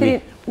 र फेरि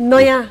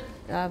नयाँ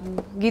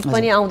गीत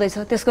पनि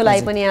आउँदैछ, त्यसको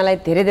लागि पनि यहाँलाई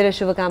धेरै धेरै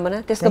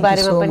शुभकामना। त्यसको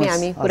बारेमा पनि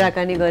हामी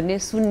कुराकानी गर्ने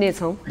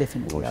सुन्नेछौँ,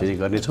 फेरि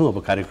गर्नेछौँ। अब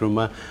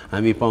कार्यक्रममा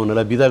हामी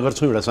पाहुनालाई बिदा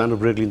गर्छौँ, एउटा सानो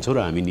ब्रेक लिन्छौँ र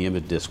हामी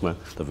नियमित डेस्कमा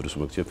तपाईँहरू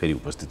समक्ष फेरि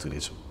उपस्थित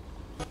हुनेछौँ।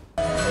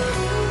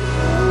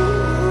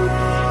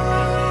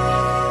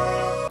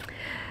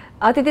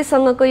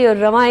 अतिथिसँगको यो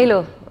रमाइलो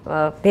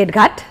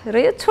भेटघाट र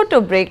यो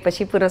छोटो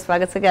ब्रेकपछि पुनः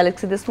स्वागत छ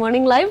ग्यालेक्सी दिस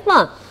मर्निङ लाइभमा।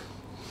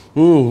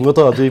 म त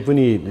अझै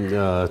पनि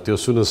त्यो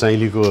सुनो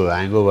साइलीको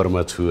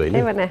ह्याङओभरमा छु होइन।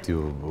 त्यो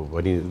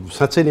भनि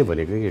साँच्चै नै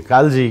भनेको कि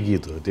कालजयी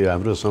गीत हो त्यो।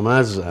 हाम्रो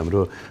समाज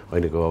हाम्रो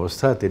अहिलेको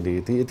अवस्था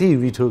त्यसले यति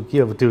मिठो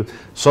कि अब त्यो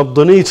शब्द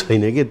नै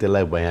छैन कि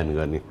त्यसलाई बयान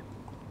गर्ने।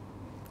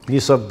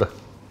 निशब्द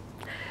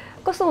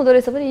कस्तो हुँदो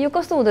रहेछ पनि यो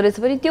कस्तो हुँदो रहेछ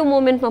पनि त्यो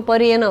मोमेन्टमा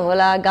परिएन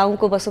होला,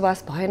 गाउँको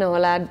बसोबास भएन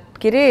होला,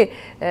 के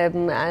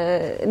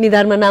अरे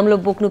निधारमा नाम्लो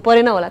बोक्नु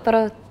परेन होला,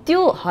 तर त्यो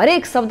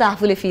हरेक शब्द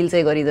आफूले फिल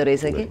चाहिँ गरिदो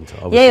रहेछ कि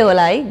यही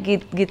होला है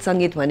गीत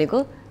सङ्गीत भनेको,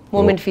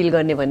 मोमेन्ट फिल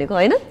गर्ने भनेको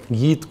होइन।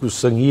 गीतको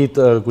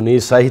सङ्गीत कुनै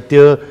साहित्य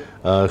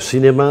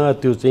सिनेमा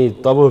त्यो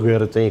चाहिँ तब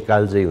गएर चाहिँ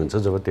कालजयी हुन्छ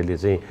जब त्यसले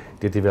चाहिँ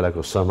त्यति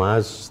बेलाको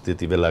समाज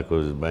त्यति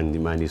बेलाको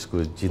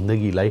मानिसको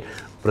जिन्दगीलाई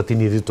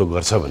प्रतिनिधित्व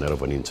गर्छ भनेर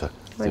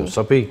भनिन्छ। त्यो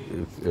सबै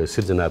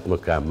सृजनात्मक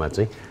काममा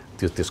चाहिँ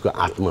त्यो त्यसको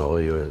आत्मा हो।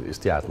 यो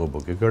यस्तै आत्मा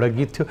बोकेको एउटा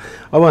गीत थियो।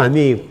 अब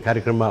हामी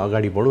कार्यक्रममा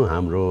अगाडि बढौँ।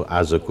 हाम्रो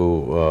आजको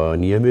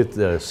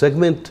नियमित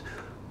segment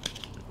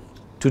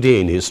today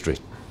in history.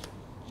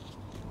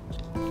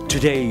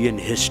 Today in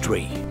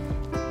History,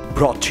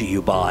 brought to you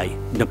by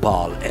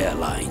Nepal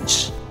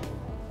Airlines.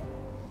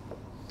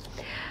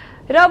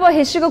 र अब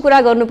हिस्ट्रीको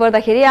कुरा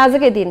गर्नुपर्दाखेरि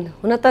आजकै दिन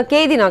हुन त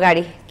केही दिन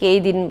अगाडि, केही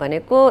दिन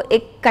भनेको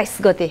 21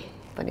 गते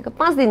भनेको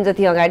 5 दिन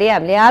जति अगाडि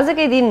हामीले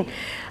आजकै दिन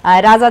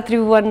राजा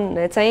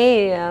त्रिभुवन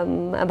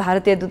चाहिँ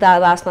भारतीय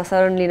दूतावासमा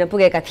शरण लिन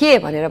पुगेका थिए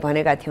भनेर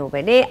भनेका थियौँ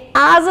भने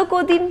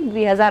आजको दिन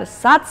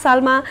 2007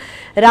 सालमा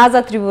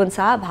राजा त्रिभुवन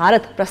शाह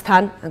भारत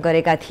प्रस्थान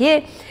गरेका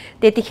थिए।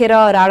 त्यतिखेर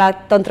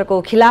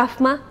राणातन्त्रको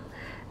खिलाफमा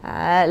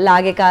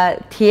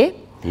लागेका थिए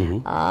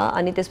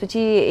अनि त्यसपछि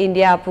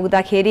इन्डिया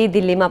पुग्दाखेरि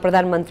दिल्लीमा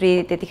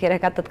प्रधानमन्त्री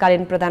त्यतिखेरका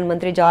तत्कालीन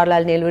प्रधानमन्त्री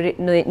जवाहरलाल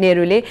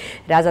नेहरूले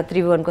राजा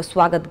त्रिभुवनको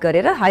स्वागत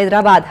गरेर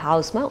हैदराबाद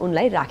हाउसमा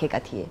उनलाई राखेका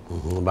थिए।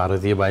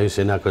 भारतीय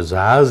वायुसेनाको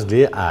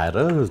जहाजले आएर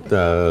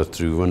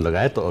त्रिभुवन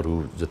लगायत अरू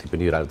जति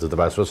पनि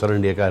दूतावासमा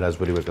शरण लिएका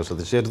राजपरिवारका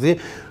सदस्यहरू थिए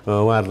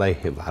उहाँहरूलाई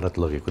भारत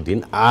लगेको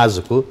दिन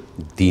आजको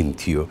दिन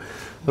थियो।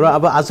 र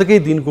अब आजकै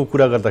दिनको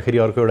कुरा गर्दाखेरि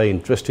अर्को एउटा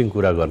इन्ट्रेस्टिङ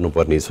कुरा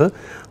गर्नुपर्ने छ।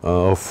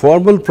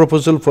 Formal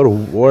proposal for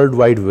world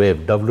wide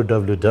web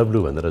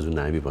WWW भनेर जुन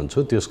हामी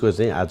भन्छौँ त्यसको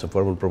चाहिँ आज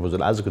फर्मल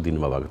प्रपोजल आजको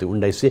दिनमा भएको थियो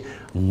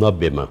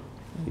 1990मा।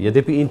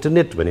 यद्यपि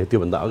इन्टरनेट भने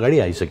त्योभन्दा अगाडि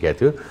आइसकेको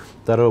थियो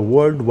तर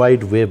वर्ल्ड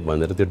वाइड वेब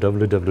भनेर त्यो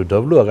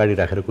WWW अगाडि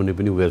राखेर कुनै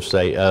पनि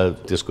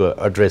वेबसाइट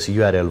त्यसको एड्रेस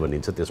URL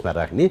भनिन्छ त्यसमा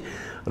राख्ने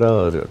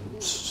र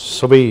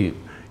सबै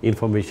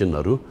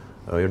इन्फर्मेसनहरू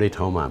एउटै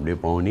ठाउँमा हामीले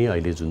पाउने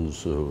अहिले जुन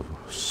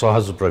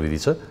सहज प्रविधि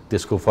छ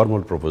त्यसको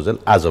फर्मल प्रपोजल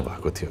आज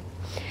भएको थियो।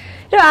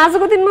 र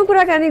आजको दिनमा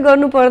कुराकानी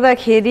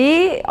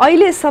गर्नुपर्दाखेरि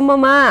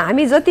अहिलेसम्ममा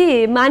हामी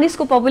जति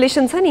मानिसको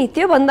पपुलेसन छ नि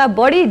त्योभन्दा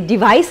बढी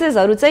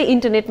डिभाइसेसहरू चाहिँ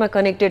इन्टरनेटमा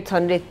कनेक्टेड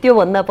छन् रे,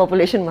 त्योभन्दा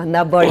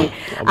पपुलेसनभन्दा बढी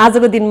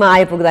आजको दिनमा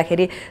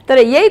आइपुग्दाखेरि। तर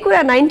यही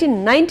कुरा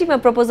 1990मा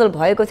प्रपोजल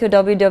भएको थियो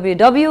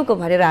WWW को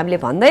भनेर हामीले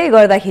भन्दै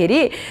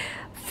गर्दाखेरि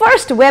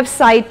फर्स्ट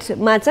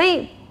वेबसाइटमा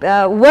चाहिँ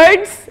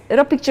वर्ड्स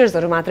र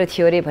पिक्चर्सहरू मात्र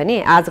थियो अरे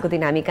भने आजको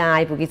दिन हामी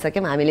कहाँ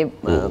आइपुगिसक्यौँ हामीले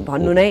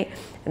भन्नु नै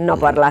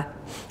नपर्ला।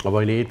 अब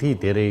अहिले यति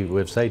धेरै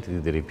वेबसाइट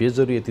यति धेरै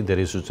पेजहरू यति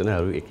धेरै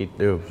सूचनाहरू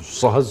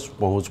सहज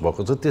पहुँच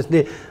भएको छ त्यसले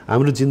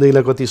हाम्रो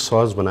जिन्दगीलाई कति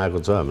सहज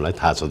बनाएको छ हामीलाई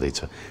थाहा छँदैछ।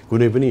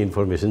 कुनै पनि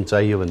इन्फर्मेसन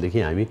चाहियो भनेदेखि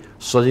हामी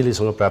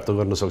सजिलैसँग प्राप्त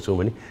गर्न सक्छौँ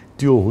भने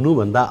त्यो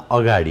हुनुभन्दा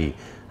अगाडि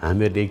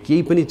हामीहरूले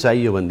केही पनि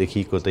चाहियो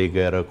भनेदेखि कतै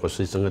गएर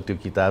कसैसँग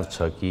त्यो किताब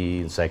छ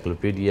कि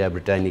इन्साइक्लोपिडिया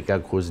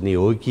ब्रिटानिका खोज्ने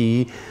हो कि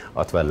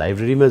अथवा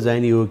लाइब्रेरीमा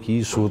जाने हो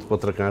कि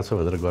शोधपत्र कहाँ छ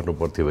भनेर गर्नु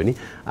पर्थ्यो भने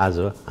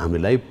आज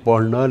हामीलाई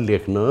पढ्न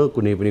लेख्न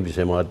कुनै पनि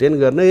विषयमा अध्ययन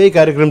गर्न यही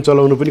कार्यक्रम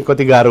चलाउनु पनि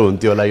कति गाह्रो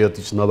हुन्थ्यो होला। यो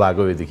चिज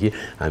नभएको भएदेखि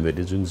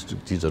हामीहरूले जुन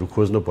चिजहरू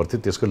खोज्नु पर्थ्यो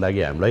त्यसको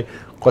लागि हामीलाई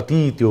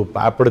कति त्यो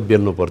पापड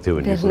बेल्नु पर्थ्यो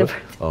भन्ने कुरो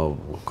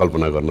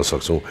कल्पना गर्न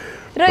सक्छौँ।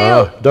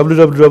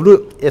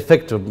 WWW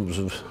इफेक्ट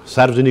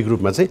सार्वजनिक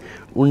रूपमा चाहिँ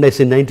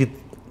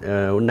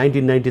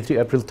 1993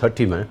 अप्रिल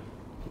 30मा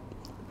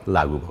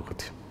लागू भएको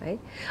थियो है।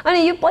 अनि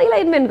यो पहिला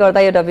इन्भेन्ट गर्दा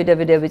यो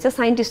WWW चाहिँ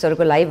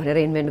साइन्टिस्टहरूको लागि भनेर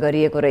इन्भेन्ट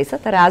गरिएको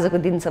रहेछ तर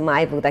आजको दिनसम्म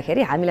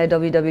आइपुग्दाखेरि हामीलाई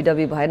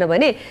WWW भएन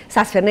भने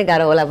सास फेर्नै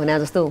गाह्रो होला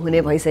भने जस्तो हुने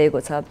भइसकेको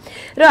छ।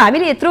 र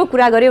हामीले यत्रो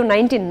कुरा गऱ्यौँ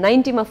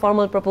 1990मा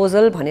फर्मल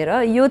प्रपोजल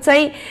भनेर यो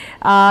चाहिँ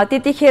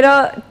त्यतिखेर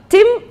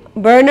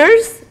टिम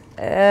बर्नर्स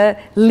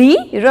ली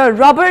र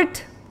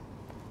रबर्ट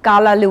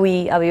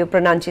कालालुई अब यो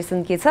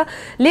प्रोनाउन्सिएसन के छ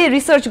ले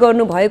रिसर्च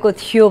गर्नुभएको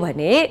थियो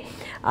भने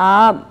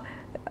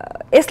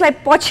यसलाई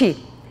पछि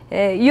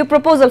यो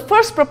प्रपोजल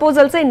फर्स्ट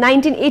प्रपोजल चाहिँ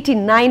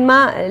 1989मा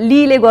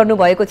लीले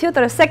गर्नुभएको थियो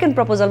तर सेकेन्ड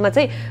प्रपोजलमा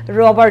चाहिँ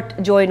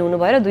रबर्ट जोइन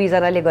हुनुभयो र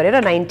दुईजनाले गरेर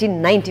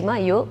 1990मा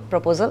यो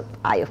प्रपोजल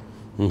आयो।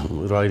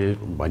 र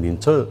अहिले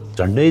भनिन्छ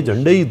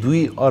झन्डै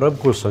 2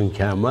 अरबको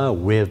सङ्ख्यामा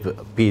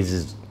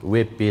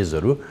वेब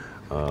पेजहरू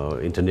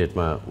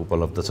इन्टरनेटमा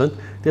उपलब्ध छन्।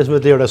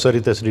 त्यसमध्ये एउटा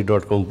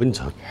सरिताश्री.com पनि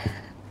छ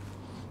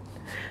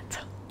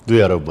 2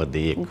 अरब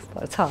मध्ये एक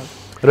छ।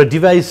 र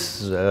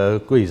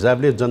डिभाइसको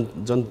हिसाबले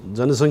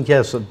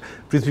जनसङ्ख्या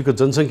पृथ्वीको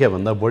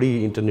जनसङ्ख्याभन्दा बढी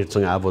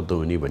इन्टरनेटसँग आबद्ध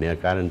हुने भन्ने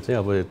कारण चाहिँ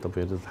अब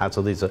तपाईँहरू थाहा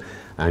छँदैछ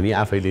हामी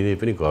आफैले नै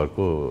पनि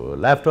घरको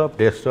laptop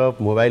desktop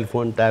mobile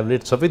phone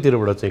tablet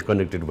सबैतिरबाट चाहिँ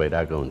कनेक्टेड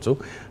भइरहेका हुन्छौँ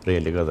र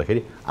यसले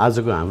गर्दाखेरि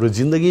आजको हाम्रो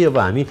जिन्दगी अब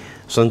हामी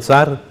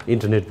संसार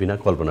इन्टरनेट बिना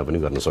कल्पना पनि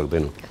गर्न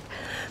सक्दैनौँ।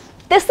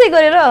 त्यस्तै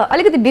गरेर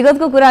अलिकति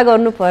विगतको कुरा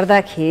गर्नु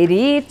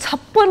पर्दाखेरि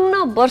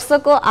 56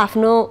 वर्षको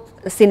आफ्नो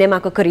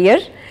सिनेमाको करियर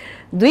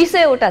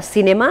 200वटा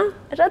सिनेमा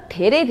र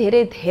धेरै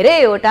धेरै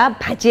धेरैवटा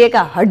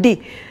भाँचिएका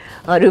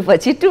हड्डीहरू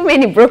पछि टु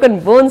मेनी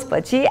ब्रोकन बोन्स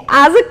पछि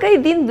आजकै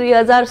दिन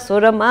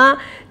 2016 मा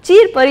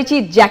चिर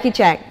परिचित ज्याकी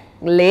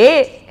च्याङले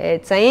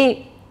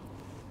चाहिँ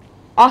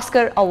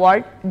अस्कर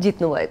अवार्ड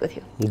जित्नु भएको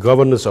थियो।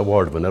 गभर्नेन्स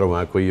अवार्ड भनेर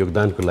उहाँको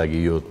योगदानको लागि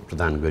यो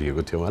प्रदान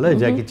गरिएको थियो उहाँलाई।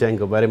 ज्याकी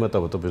च्याङको बारेमा त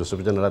अब तपाईँहरू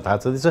सबैजनालाई थाहा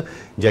छँदैछ।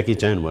 ज्याकी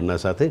च्याङ भन्न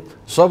साथै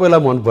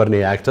सबैलाई मनपर्ने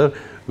actor,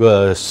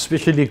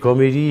 specially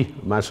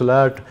comedy, martial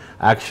art,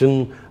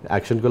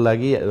 एक्सनको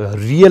लागि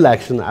रियल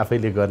एक्सन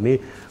आफैले गर्ने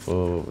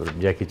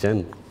ज्याकी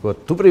च्याङको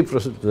थुप्रै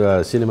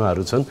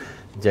सिनेमाहरू छन्।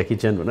 ज्याकी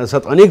च्यान भन्दा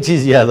साथ अनेक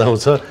चिज याद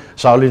आउँछ,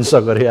 शाओलिन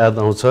सकर याद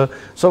आउँछ।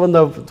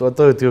 सबभन्दा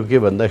त्यो के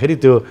भन्दाखेरि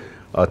त्यो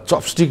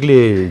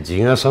चपस्टिकले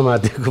झिँगा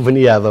समातेको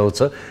पनि याद आउँछ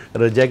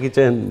र ज्याकी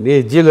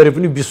च्यानले जे गरे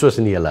पनि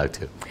विश्वसनीय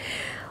लाग्थ्यो।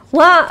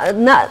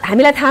 उहाँ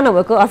हामीलाई थाहा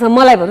नभएको अथवा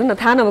मलाई भनौँ न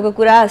थाहा नभएको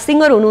कुरा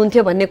सिङ्गर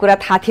हुनुहुन्थ्यो भन्ने कुरा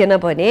थाहा थिएन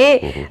भने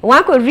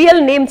उहाँको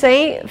रियल नेम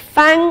चाहिँ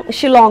फ्याङ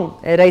शिलोङ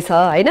रहेछ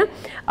होइन।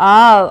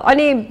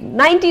 अनि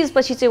 90s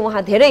पछि चाहिँ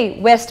उहाँ धेरै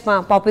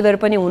वेस्टमा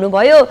पपुलर पनि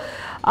हुनुभयो।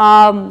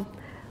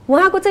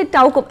 उहाँको चाहिँ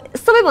टाउको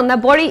सबैभन्दा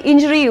बढी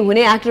इन्जुरी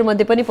हुने एक्टर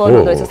मध्ये पनि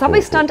पर्नुहुँदो रहेछ। सबै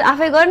स्टन्ट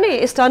आफै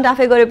गर्ने, स्टन्ट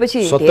आफै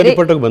गरेपछि 70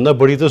 पटक भन्दा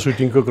बढी त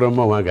सुटिङको क्रममा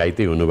उहाँ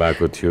घाइते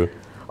हुनुभएको थियो।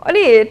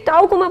 अनि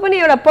टाउकोमा पनि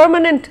एउटा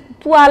पर्मानेन्ट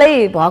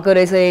पुवालै भएको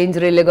रहेछ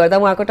इन्जुरीले गर्दा।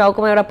 उहाँको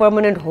टाउकोमा एउटा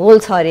पर्मानेन्ट होल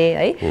छ अरे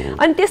है।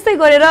 अनि त्यस्तै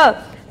गरेर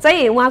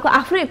चाहिँ उहाँको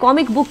आफ्नै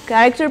कमिक बुक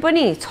क्यारेक्टर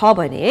पनि छ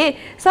भने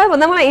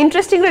सबैभन्दा मलाई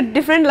इन्ट्रेस्टिङ र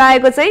डिफ्रेन्ट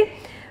लागेको चाहिँ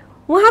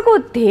उहाँको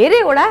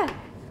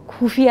धेरैवटा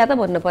खुफिया त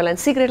भन्नु पर्ला,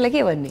 सिक्रेटलाई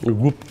के भन्ने,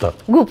 गुप्त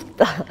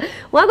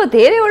उहाँको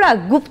धेरैवटा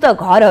गुप्त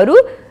घरहरू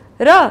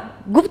र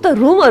गुप्त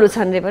रुमहरू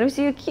छन् रे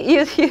भनेपछि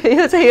यो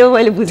चाहिँ यो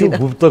मैले बुझिनँ।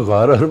 गुप्त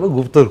घरहरूमा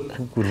गुप्त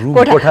रुम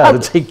कोठाहरू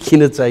चाहिँ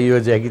किन चाहियो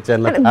ज्याकी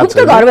च्यानलाई थाहा गुप्त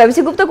घर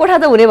भएपछि गुप्त कोठा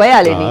त हुने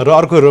भइहाल्यो नि। र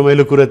अर्को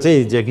रमाइलो कुरा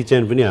चाहिँ ज्याकी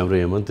च्यान पनि हाम्रो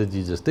हेमन्तजी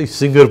जस्तै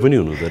सिङ्गर पनि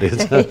हुनुहुँदो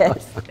रहेछ।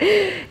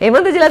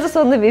 हेमन्तजीलाई चाहिँ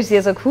सोध्नु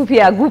बिर्सिएछ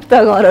खुफिया गुप्त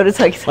घरहरू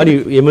छ कि। अनि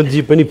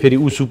हेमन्तजी पनि फेरि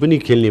उसु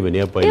पनि खेल्ने भने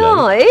पहिला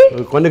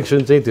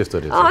कनेक्सन चाहिँ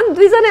त्यस्तो रहेछ। अनि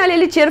दुईजना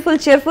अलिअलि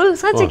चेयरफुल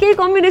साँच्चै केही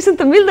कम्बिनेसन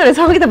त मिल्दो रहेछ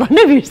कि त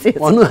भन्नै बिर्सिएछ।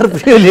 अनुहार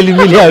पनि अलिअलि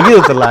मिल्यो कि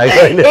जस्तो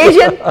लाग्यो।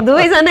 एसियन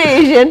दुवैजना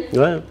एसियन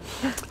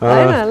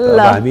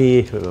हामी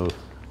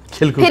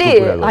खेलकुद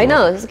होइन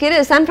के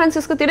अरे सान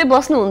फ्रान्सिस्कोतिरै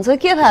बस्नुहुन्छ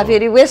के थाहा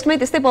फेरि वेस्टमै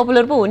त्यस्तै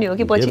पपुलर पो हुने हो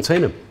कि पछि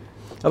छैन।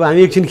 अब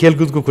हामी एकछिन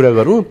खेलकुदको कुरा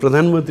गरौँ।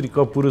 प्रधानमन्त्री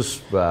कप पुरुष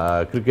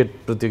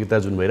क्रिकेट प्रतियोगिता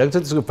जुन भइरहेको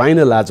छ त्यसको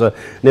फाइनल आज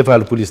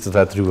नेपाल पुलिस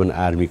तथा त्रिभुवन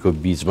आर्मीको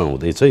बिचमा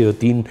हुँदैछ। यो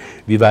 3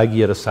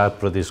 विभागीय र 7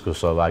 प्रदेशको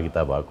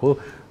सहभागिता भएको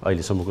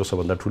अहिलेसम्मको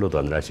सबभन्दा ठुलो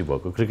धनराशि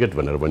भएको क्रिकेट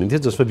भनेर भनिन्थ्यो,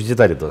 जसमा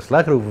विजेताले 10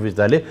 लाख र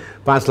उपविजेताले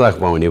 5 लाख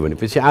पाउने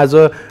भनेपछि आज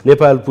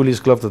नेपाल पुलिस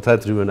क्लब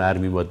तथा त्रिभुवन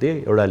आर्मी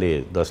मध्ये एउटाले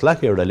 10 लाख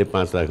एउटाले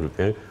 5 लाख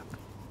रुपियाँ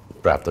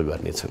प्राप्त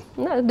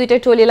गर्नेछन्। दुईटै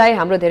टोलीलाई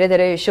हाम्रो धेरै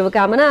धेरै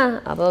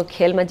शुभकामना। अब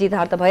खेलमा जित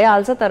हार त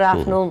भइहाल्छ तर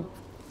आफ्नो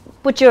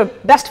put your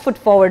best foot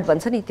forward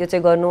भन्छ नि त्यो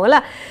चाहिँ गर्नु होला।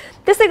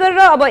 त्यस्तै गरेर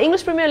अब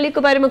इङ्ग्लिस प्रिमियर लिगको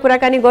बारेमा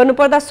कुराकानी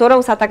गर्नुपर्दा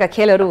 16औं साताका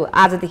खेलहरू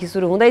आजदेखि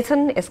सुरु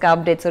हुँदैछन्। यसका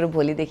अपडेट्सहरू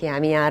भोलिदेखि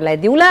हामी यहाँहरूलाई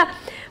दिउँला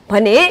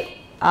भने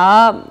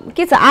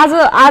के छ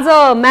आज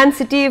म्यान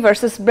सिटी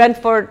भर्सेस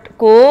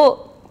ब्रेन्टफोर्डको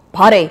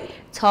भरे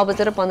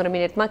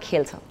 6:15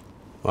 खेल छ।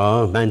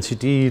 म्यान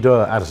सिटी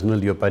र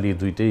आर्सेनल योपालि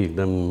दुइटै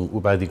एकदम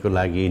उपाधिको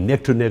लागि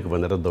नेक टु नेक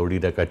भनेर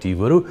दौडिरहेका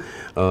टिमहरू।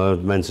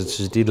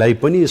 म्यानचेस्टर सिटीलाई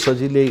पनि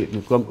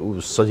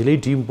सजिलै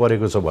टिम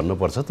परेको छ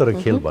भन्नुपर्छ तर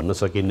खेल भन्न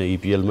सकिन्न।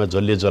 इपिएलमा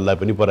जसलाई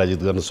पनि पराजित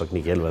गर्न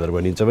सक्ने खेल भनेर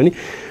भनिन्छ भने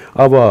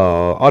अब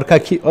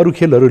अरू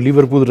खेलहरू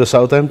लिभरपुल र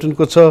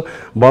साउथह्याम्पटनको छ,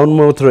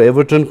 बाउन्डमाउथ र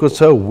एभर्टनको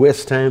छ,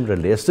 वेस्ट ह्याम र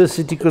लेस्टर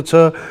सिटीको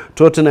छ,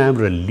 टोटनह्याम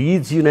र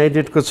लिड्स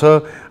युनाइटेडको छ,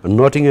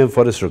 नटिङह्याम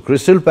फरेस्ट र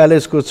क्रिस्टल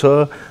प्यालेसको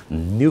छ,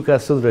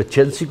 न्युकासल र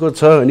चेल्सीको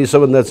छ। अनि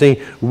सबभन्दा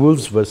चाहिँ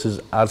वुल्भ्स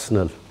भर्सेस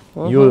आर्सेनल।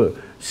 यो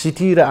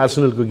सिटी र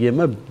आर्सेनलको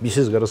गेममा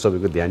विशेष गरेर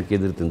सबैको ध्यान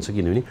केन्द्रित हुन्छ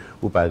किनभने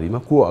उपाधिमा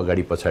को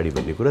अगाडि पछाडि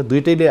भन्ने कुरा।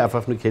 दुइटैले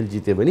आफ्नो खेल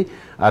जित्यो भने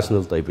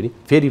आर्सेनल तै पनि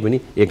फेरि पनि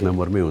 1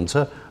 नम्बरमै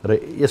हुन्छ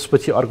र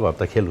यसपछि अर्को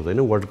हप्ता खेल हुँदैन।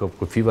 वर्ल्ड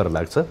कपको फिभर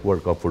लाग्छ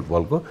वर्ल्ड कप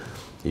फुटबलको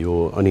यो।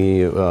 अनि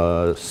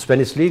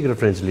स्पेनिस लिग र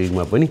फ्रेन्च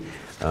लिगमा पनि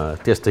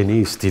त्यस्तै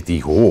नै स्थिति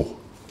हो।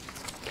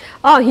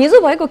 हिजो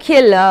भएको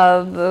खेल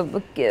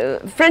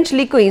फ्रेन्च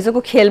लिगको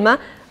हिजोको खेलमा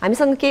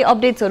हामीसँग केही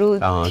अपडेट्सहरू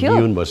थियो।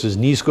 लियोन भर्सेस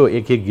निसको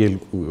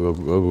 1-1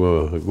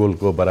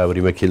 गोलको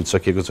बराबरीमा खेल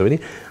सकिएको छ भने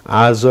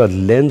आज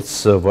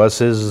लेन्स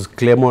भर्सेस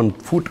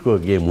क्लेमोन्ट फुटको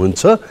गेम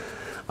हुन्छ।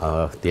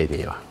 त्यही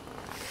नै हो।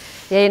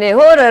 यही नै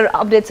हो र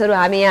अपडेट्सहरू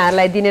हामी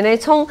यहाँहरूलाई दिने नै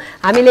छौँ।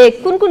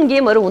 हामीले कुन कुन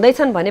गेमहरू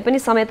हुँदैछन् भने पनि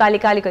समय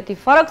तालिका अलिकति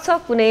फरक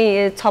छ,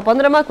 कुनै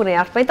 6:15 मा, कुनै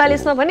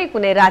 8:45 मा भने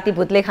कुनै राति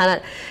भुतले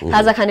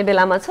खाजा खाने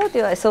बेलामा छ।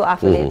 त्यो यसो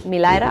आफूले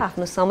मिलाएर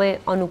आफ्नो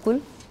समय अनुकूल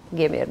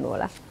गेम हेर्नु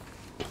होला।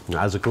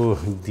 आजको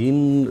दिन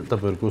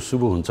तपाईँहरूको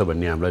शुभ हुन्छ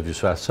भन्ने हामीलाई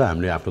विश्वास छ।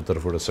 हामीले आफ्नो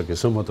तर्फबाट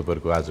सकेछौँ। म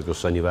तपाईँहरूको आजको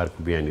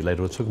शनिबारको बिहानीलाई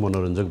रोचक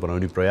मनोरञ्जक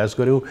बनाउने प्रयास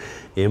गऱ्यौँ।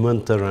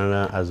 हेमन्त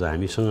राणा आज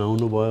हामीसँग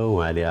आउनुभयो,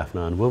 उहाँले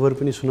आफ्ना अनुभवहरू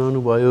पनि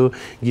सुनाउनु भयो,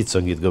 गीत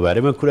सङ्गीतको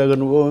बारेमा कुरा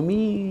गर्नुभयो,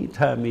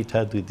 मिठा मिठा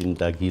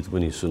 2-3टा गीत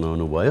पनि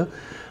सुनाउनु भयो।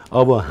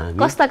 अब हामी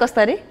कस्ता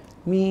कस्ता रे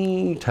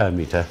मिठा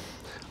मिठा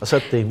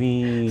असाध्यै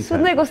मिठा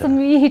सुन्दै कस्तो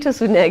मिठो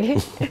सुन्यो कि।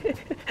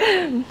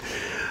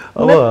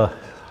 अब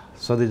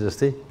सधैँ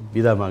जस्तै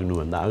बिदा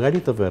माग्नुभन्दा अगाडि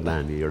तपाईँहरूलाई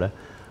हामी एउटा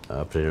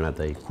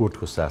प्रेरणादायी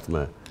कोटको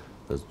साथमा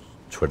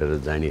छोडेर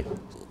जाने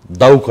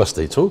दाउ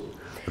कस्दैछौँ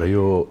र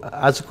यो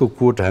आजको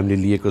कोट हामीले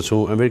लिएको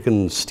छौँ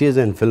American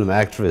stage and film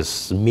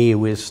actress मे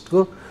वेस्टको।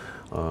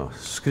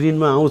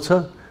 स्क्रिनमा आउँछ,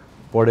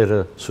 पढेर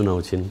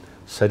सुनाउँछिन्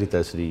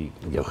सरिता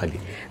श्री गेवाली।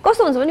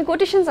 कस्तो हुन्छ भने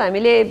कोटेसन्स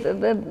हामीले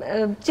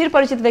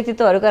चिरपरिचित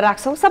व्यक्तित्वहरूका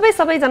राख्छौँ,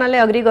 सबैजनाले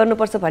अग्री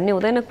गर्नुपर्छ भन्ने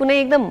हुँदैन। कुनै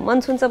एकदम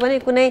मन छुन्छ भने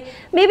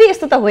कुनै मेबी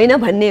यस्तो त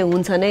होइन भन्ने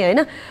हुन्छ नै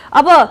होइन।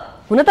 अब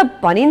हुन त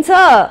भनिन्छ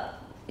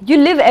यु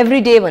लिभ एभ्री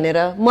डे भनेर,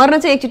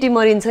 मर्न चाहिँ एकचोटि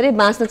मरिन्छ अरे,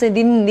 बाँच्न चाहिँ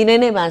दिनदिनै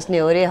नै बाँच्ने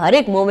हो अरे,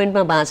 हरेक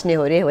मोमेन्टमा बाँच्ने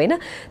हो अरे होइन।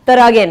 तर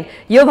अगेन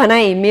यो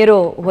भनाइ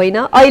मेरो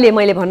होइन, अहिले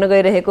मैले भन्न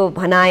गइरहेको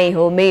भनाइ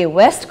हो मे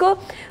वेस्टको।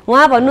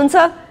 उहाँ भन्नुहुन्छ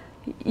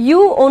you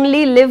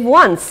only leave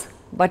once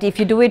but if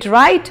you do it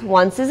right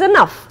once is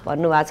enough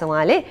भन्नुभएको छ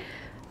उहाँले।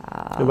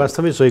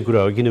 वास्तवमै सही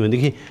कुरा हो,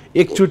 किनभनेदेखि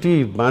एकचोटि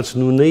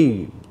बाँच्नु नै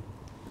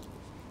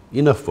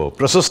इनफ हो,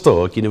 प्रशस्त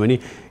हो। किनभने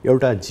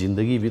एउटा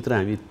जिन्दगीभित्र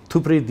हामी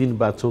थुप्रै दिन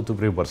बाँच्छौँ,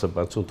 थुप्रै वर्ष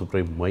बाँच्छौँ,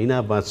 थुप्रै महिना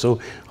बाँच्छौँ,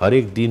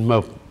 हरेक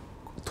दिनमा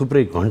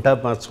थुप्रै घन्टा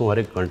बाँच्छौँ,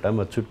 हरेक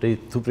घन्टामा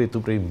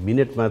थुप्रै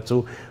मिनट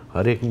बाँच्छौँ,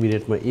 हरेक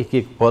मिनटमा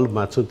एक पल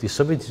बाँच्छौँ। ती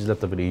सबै चिजलाई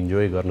तपाईँले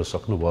इन्जोय गर्न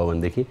सक्नुभयो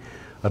भनेदेखि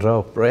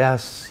र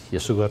प्रयास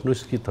यसो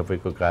गर्नुहोस् कि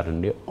तपाईँको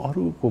कारणले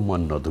अरूको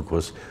मन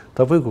नदुखोस्,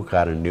 तपाईँको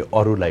कारणले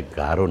अरूलाई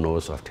गाह्रो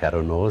नहोस्,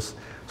 अप्ठ्यारो नहोस्,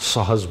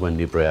 सहज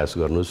बन्ने प्रयास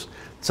गर्नुहोस्।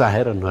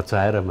 चाहेर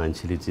नचाहेर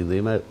मान्छेले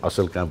जिन्दगीमा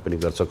असल काम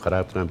पनि गर्छ,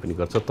 खराब काम पनि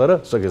गर्छ,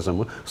 तर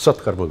सकेसम्म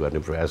सत्कर्म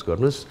गर्ने प्रयास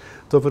गर्नुहोस्।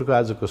 तपाईँहरूको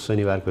आजको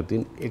शनिबारको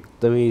दिन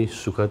एकदमै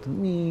सुखद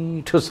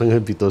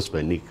मिठोसँग बितोस्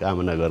भन्ने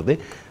कामना गर्दै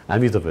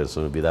हामी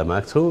तपाईँहरूसँग बिदा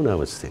माग्छौँ।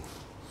 नमस्ते।